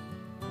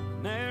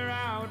 and there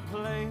I would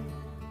play,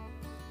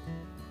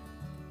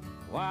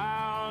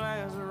 wild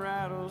as a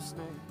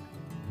rattlesnake,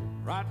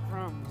 right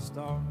from the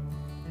start.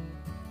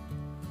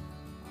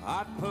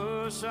 I'd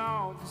push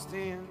off the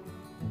stem,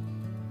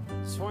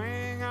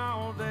 swing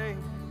all day.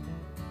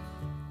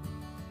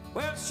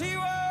 Well, she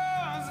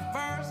was the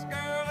first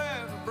girl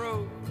ever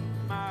broke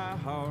my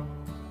heart.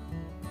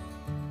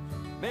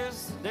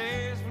 Miss the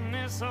days from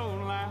this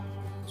old life,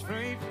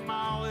 free from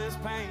all this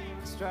pain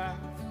and strife,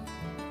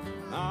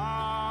 and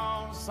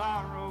all the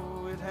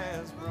sorrow it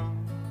has brought.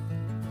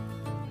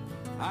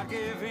 I'd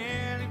give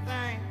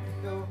anything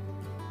to go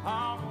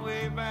all the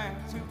way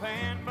back to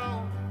Pan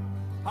Bowl,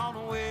 all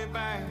the way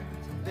back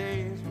to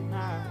days when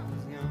I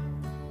was young.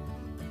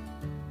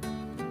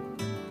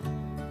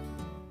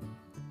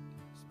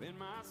 Spend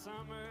my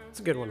summer. It's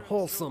a good one.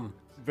 Wholesome.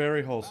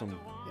 Very wholesome.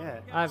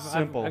 Yeah.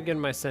 Simple. I've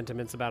given my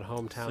sentiments about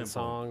hometown Simple.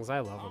 songs. I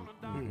love them.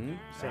 Mm-hmm.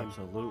 Same.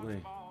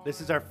 Absolutely. This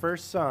is our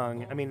first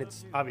song. I mean,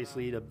 it's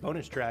obviously the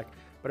bonus track,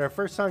 but our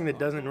first song that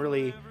doesn't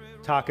really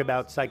talk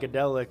about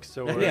psychedelics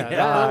or Yeah,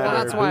 God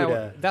that's or why.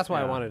 Buddha. That's why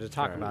I Yeah, wanted to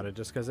talk sure. about it,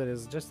 just because it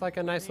is just like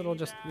a nice little,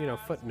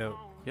 footnote.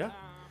 Yeah.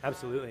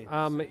 Absolutely.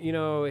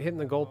 Hitting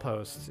the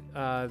goalpost.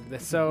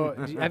 So,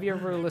 have you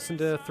ever listened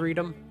to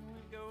Freedom?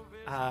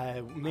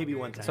 Maybe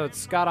one time. So it's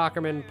Scott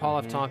Aukerman, Paul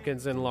F.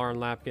 Tompkins, and Lauren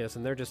Lapkus,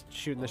 and they're just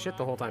shooting the shit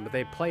the whole time. But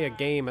they play a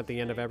game at the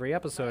end of every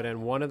episode,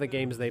 and one of the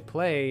games they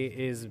play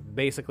is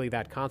basically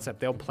that concept.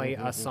 They'll play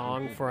a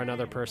song for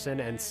another person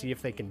and see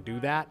if they can do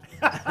that.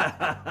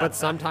 But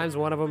sometimes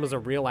one of them is a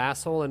real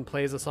asshole and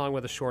plays a song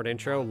with a short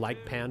intro,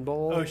 like Pan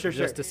Bowl, Oh, sure, just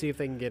sure. to see if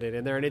they can get it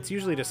in there. And it's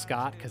usually to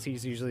Scott because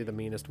he's usually the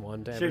meanest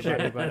one to Sure,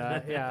 everybody.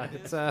 sure. But yeah,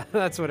 it's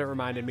that's what it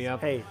reminded me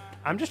of. Hey,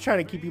 I'm just trying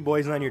to keep you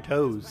boys on your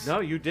toes. No,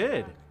 you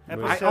did.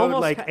 Episode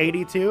like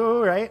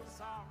 82, right?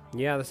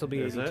 Yeah, this will be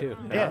Is it? 82.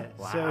 Yeah.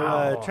 So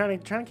Wow. trying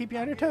to keep you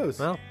on your toes.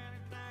 Well,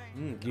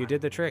 you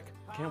did the trick.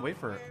 Can't wait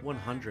for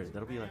 100.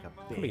 That'll be like a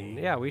I big. mean,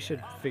 yeah, we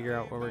should figure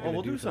out what we're Oh, going to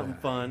we'll do for something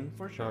that. fun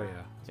for sure. Oh, yeah.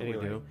 That's what we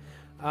Anyway. do.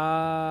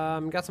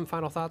 Got some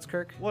final thoughts,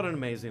 Kirk? What an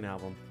amazing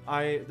album.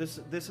 This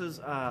is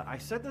I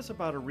said this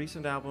about a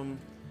recent album.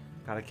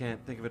 God, I can't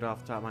think of it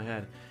off the top of my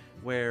head.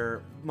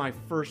 Where my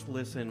first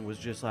listen was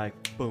just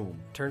like boom.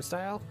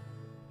 Turnstile?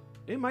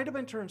 It might have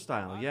been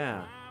Turnstile.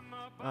 Yeah.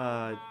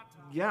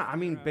 Yeah. I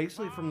mean,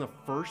 basically from the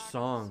first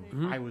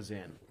song, I was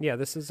in. Yeah,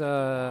 this is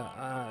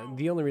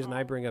the only reason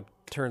I bring up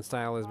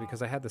Turnstile is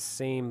because I had the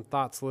same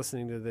thoughts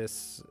listening to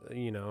this,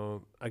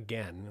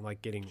 again,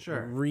 like getting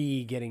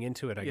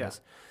into it, I Yeah.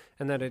 guess.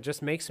 And that it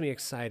just makes me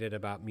excited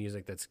about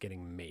music that's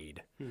getting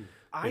made.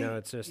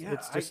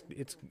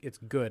 It's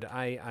good.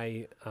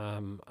 I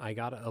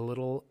got a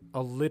little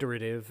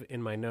alliterative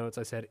in my notes.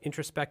 I said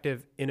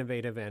introspective,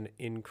 innovative, and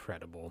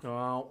incredible.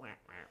 Oh,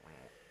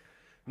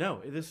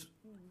 no, this,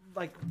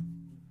 like,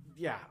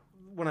 yeah.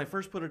 When I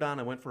first put it on,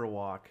 I went for a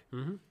walk,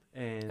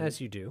 and As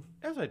you do.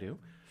 as I do,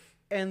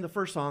 and the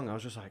first song, I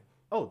was just like,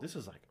 oh, this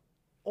is like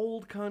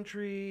old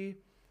country,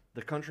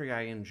 the country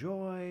I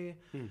enjoy.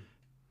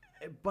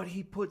 But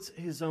he puts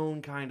his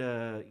own kind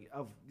of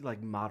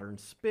like modern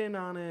spin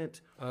on it.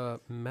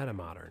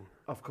 Metamodern.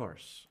 Of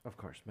course,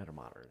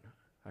 Metamodern.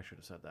 I should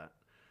have said that.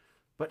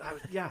 But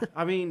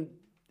I mean,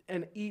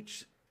 and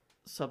each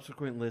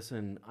subsequent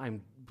listen,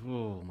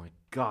 oh my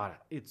God,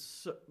 it's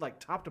so, like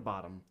top to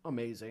bottom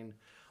amazing.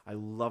 I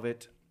love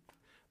it.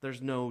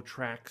 There's no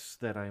tracks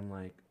that I'm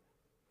like,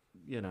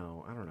 I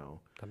don't know.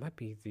 That might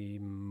be the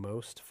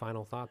most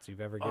final thoughts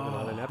you've ever given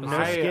on an episode.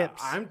 No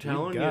skips. I'm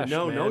telling you, gushed,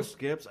 no man.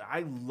 skips.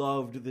 I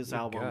loved this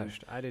album.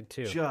 Gushed. I did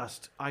too.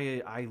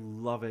 I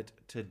love it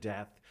to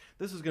death.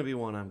 This is gonna be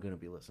one I'm gonna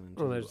be listening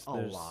to Well, a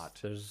lot.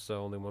 There's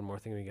only one more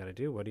thing we got to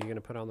do. What are you going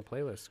to put on the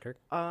playlist, Kirk?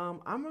 I'm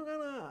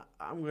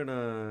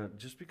gonna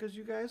just because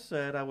you guys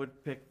said I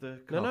would pick the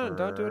cover. No,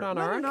 don't do it on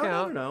our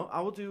account. No.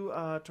 I will do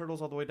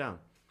Turtles All the Way Down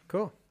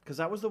Cool. because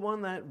that was the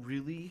one that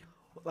really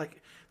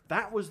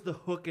that was the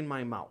hook in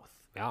my mouth.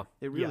 Yeah.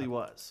 It really Yeah.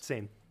 was.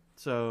 Same.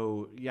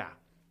 So yeah,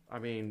 I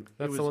mean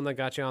That's the one that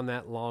got you on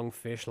that long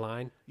fish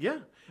line. Yeah,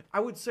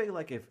 I would say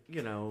like if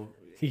You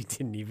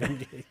didn't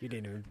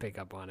even pick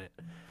up on it.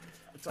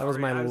 That was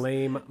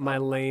Sorry, my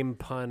lame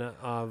pun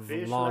of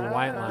long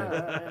white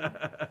line.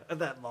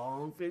 that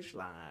long fish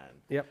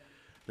line. Yep.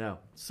 No,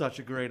 such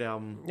a great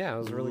album. Yeah, it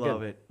was really love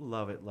good.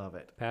 Love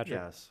it. Patrick.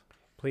 Yes.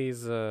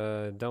 Please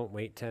don't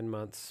wait 10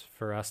 months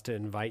for us to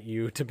invite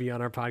you to be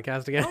on our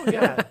podcast again.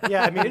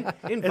 Yeah. I mean,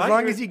 as invite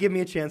long your- as you give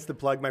me a chance to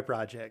plug my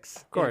projects.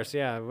 Of course,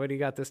 yeah. What do you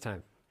got this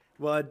time?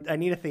 Well, I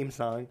need a theme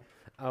song.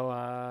 Oh,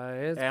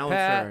 it's Alan's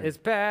turn. It's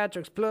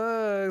Patrick's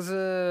plugs,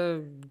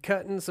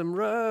 cutting some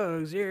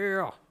rugs,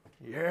 yeah.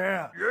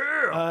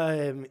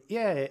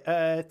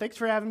 Thanks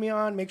for having me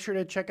on. Make sure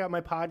to check out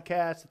my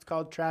podcast. It's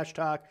called Trash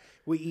Talk.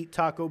 We eat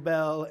Taco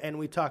Bell and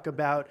we talk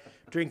about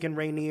drinking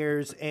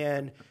Rainiers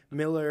and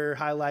Miller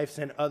High Lifes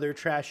and other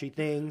trashy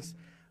things.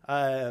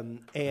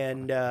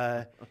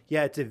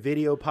 It's a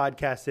video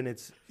podcast and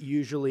it's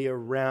usually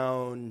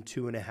around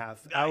 2.5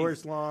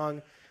 hours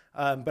long.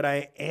 But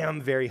I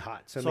am very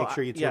hot, so make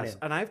sure you tune in.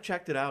 And I've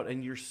checked it out,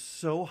 and you're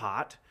so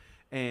hot.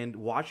 And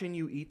watching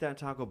you eat that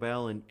Taco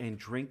Bell and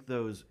drink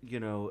those,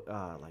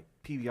 like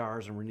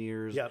PBRs and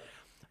Rainiers. Yep.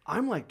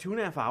 I'm like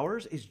 2.5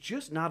 hours is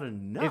just not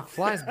enough. It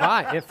flies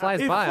by. It flies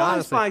It by. flies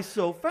honestly. by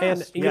so fast.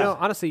 And you Yeah. know,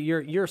 honestly,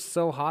 you're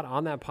so hot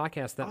on that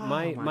podcast that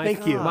my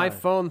Thank you. my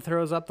phone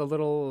throws up the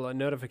little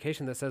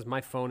notification that says my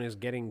phone is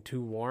getting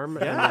too warm.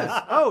 and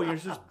Yes. Oh, you're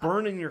just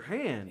burning your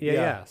hand.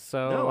 yeah.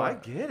 So No, I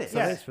get it. So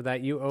thanks for that.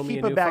 You owe me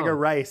Keep a a new bag phone. of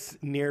rice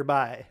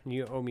nearby.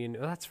 You owe me.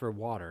 That's for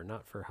water,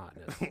 not for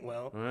hotness.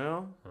 Well,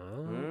 Well,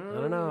 I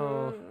don't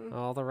know.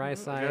 All the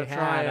rice I gotta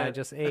try had, I it.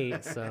 just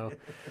ate. So,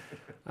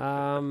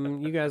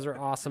 you guys are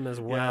awesome as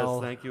well.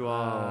 yes, thank you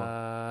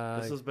all.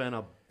 This has been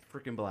a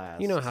freaking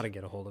blast. You know how to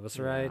get a hold of us,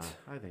 right?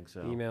 Yeah, I think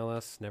so. Email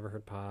us,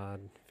 neverheardpod,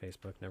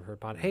 Facebook,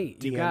 neverheardpod. Hey,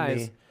 you DM guys,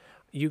 me.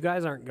 you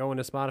guys aren't going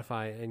to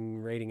Spotify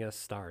and rating us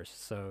stars,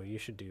 so you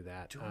should do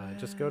that.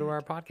 Just go to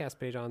our podcast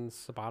page on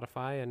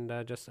Spotify,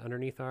 and just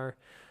underneath our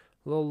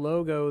little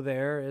logo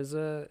there is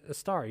a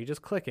star. You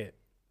just click it,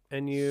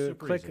 and you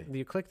Super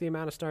easy. click the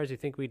amount of stars you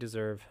think we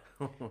deserve.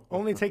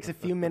 only takes a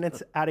few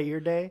minutes out of your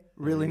day.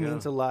 Really you go.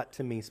 means a lot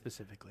to me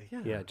specifically.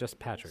 Yeah, just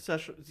Patrick.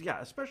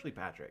 Especially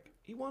Patrick.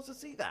 He wants to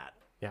see that.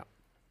 Yeah.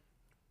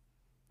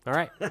 All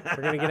right, we're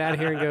gonna get out of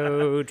here and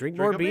go drink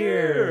more Drink a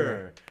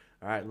beer.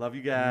 All right, love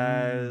you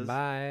guys.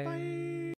 Bye. Bye.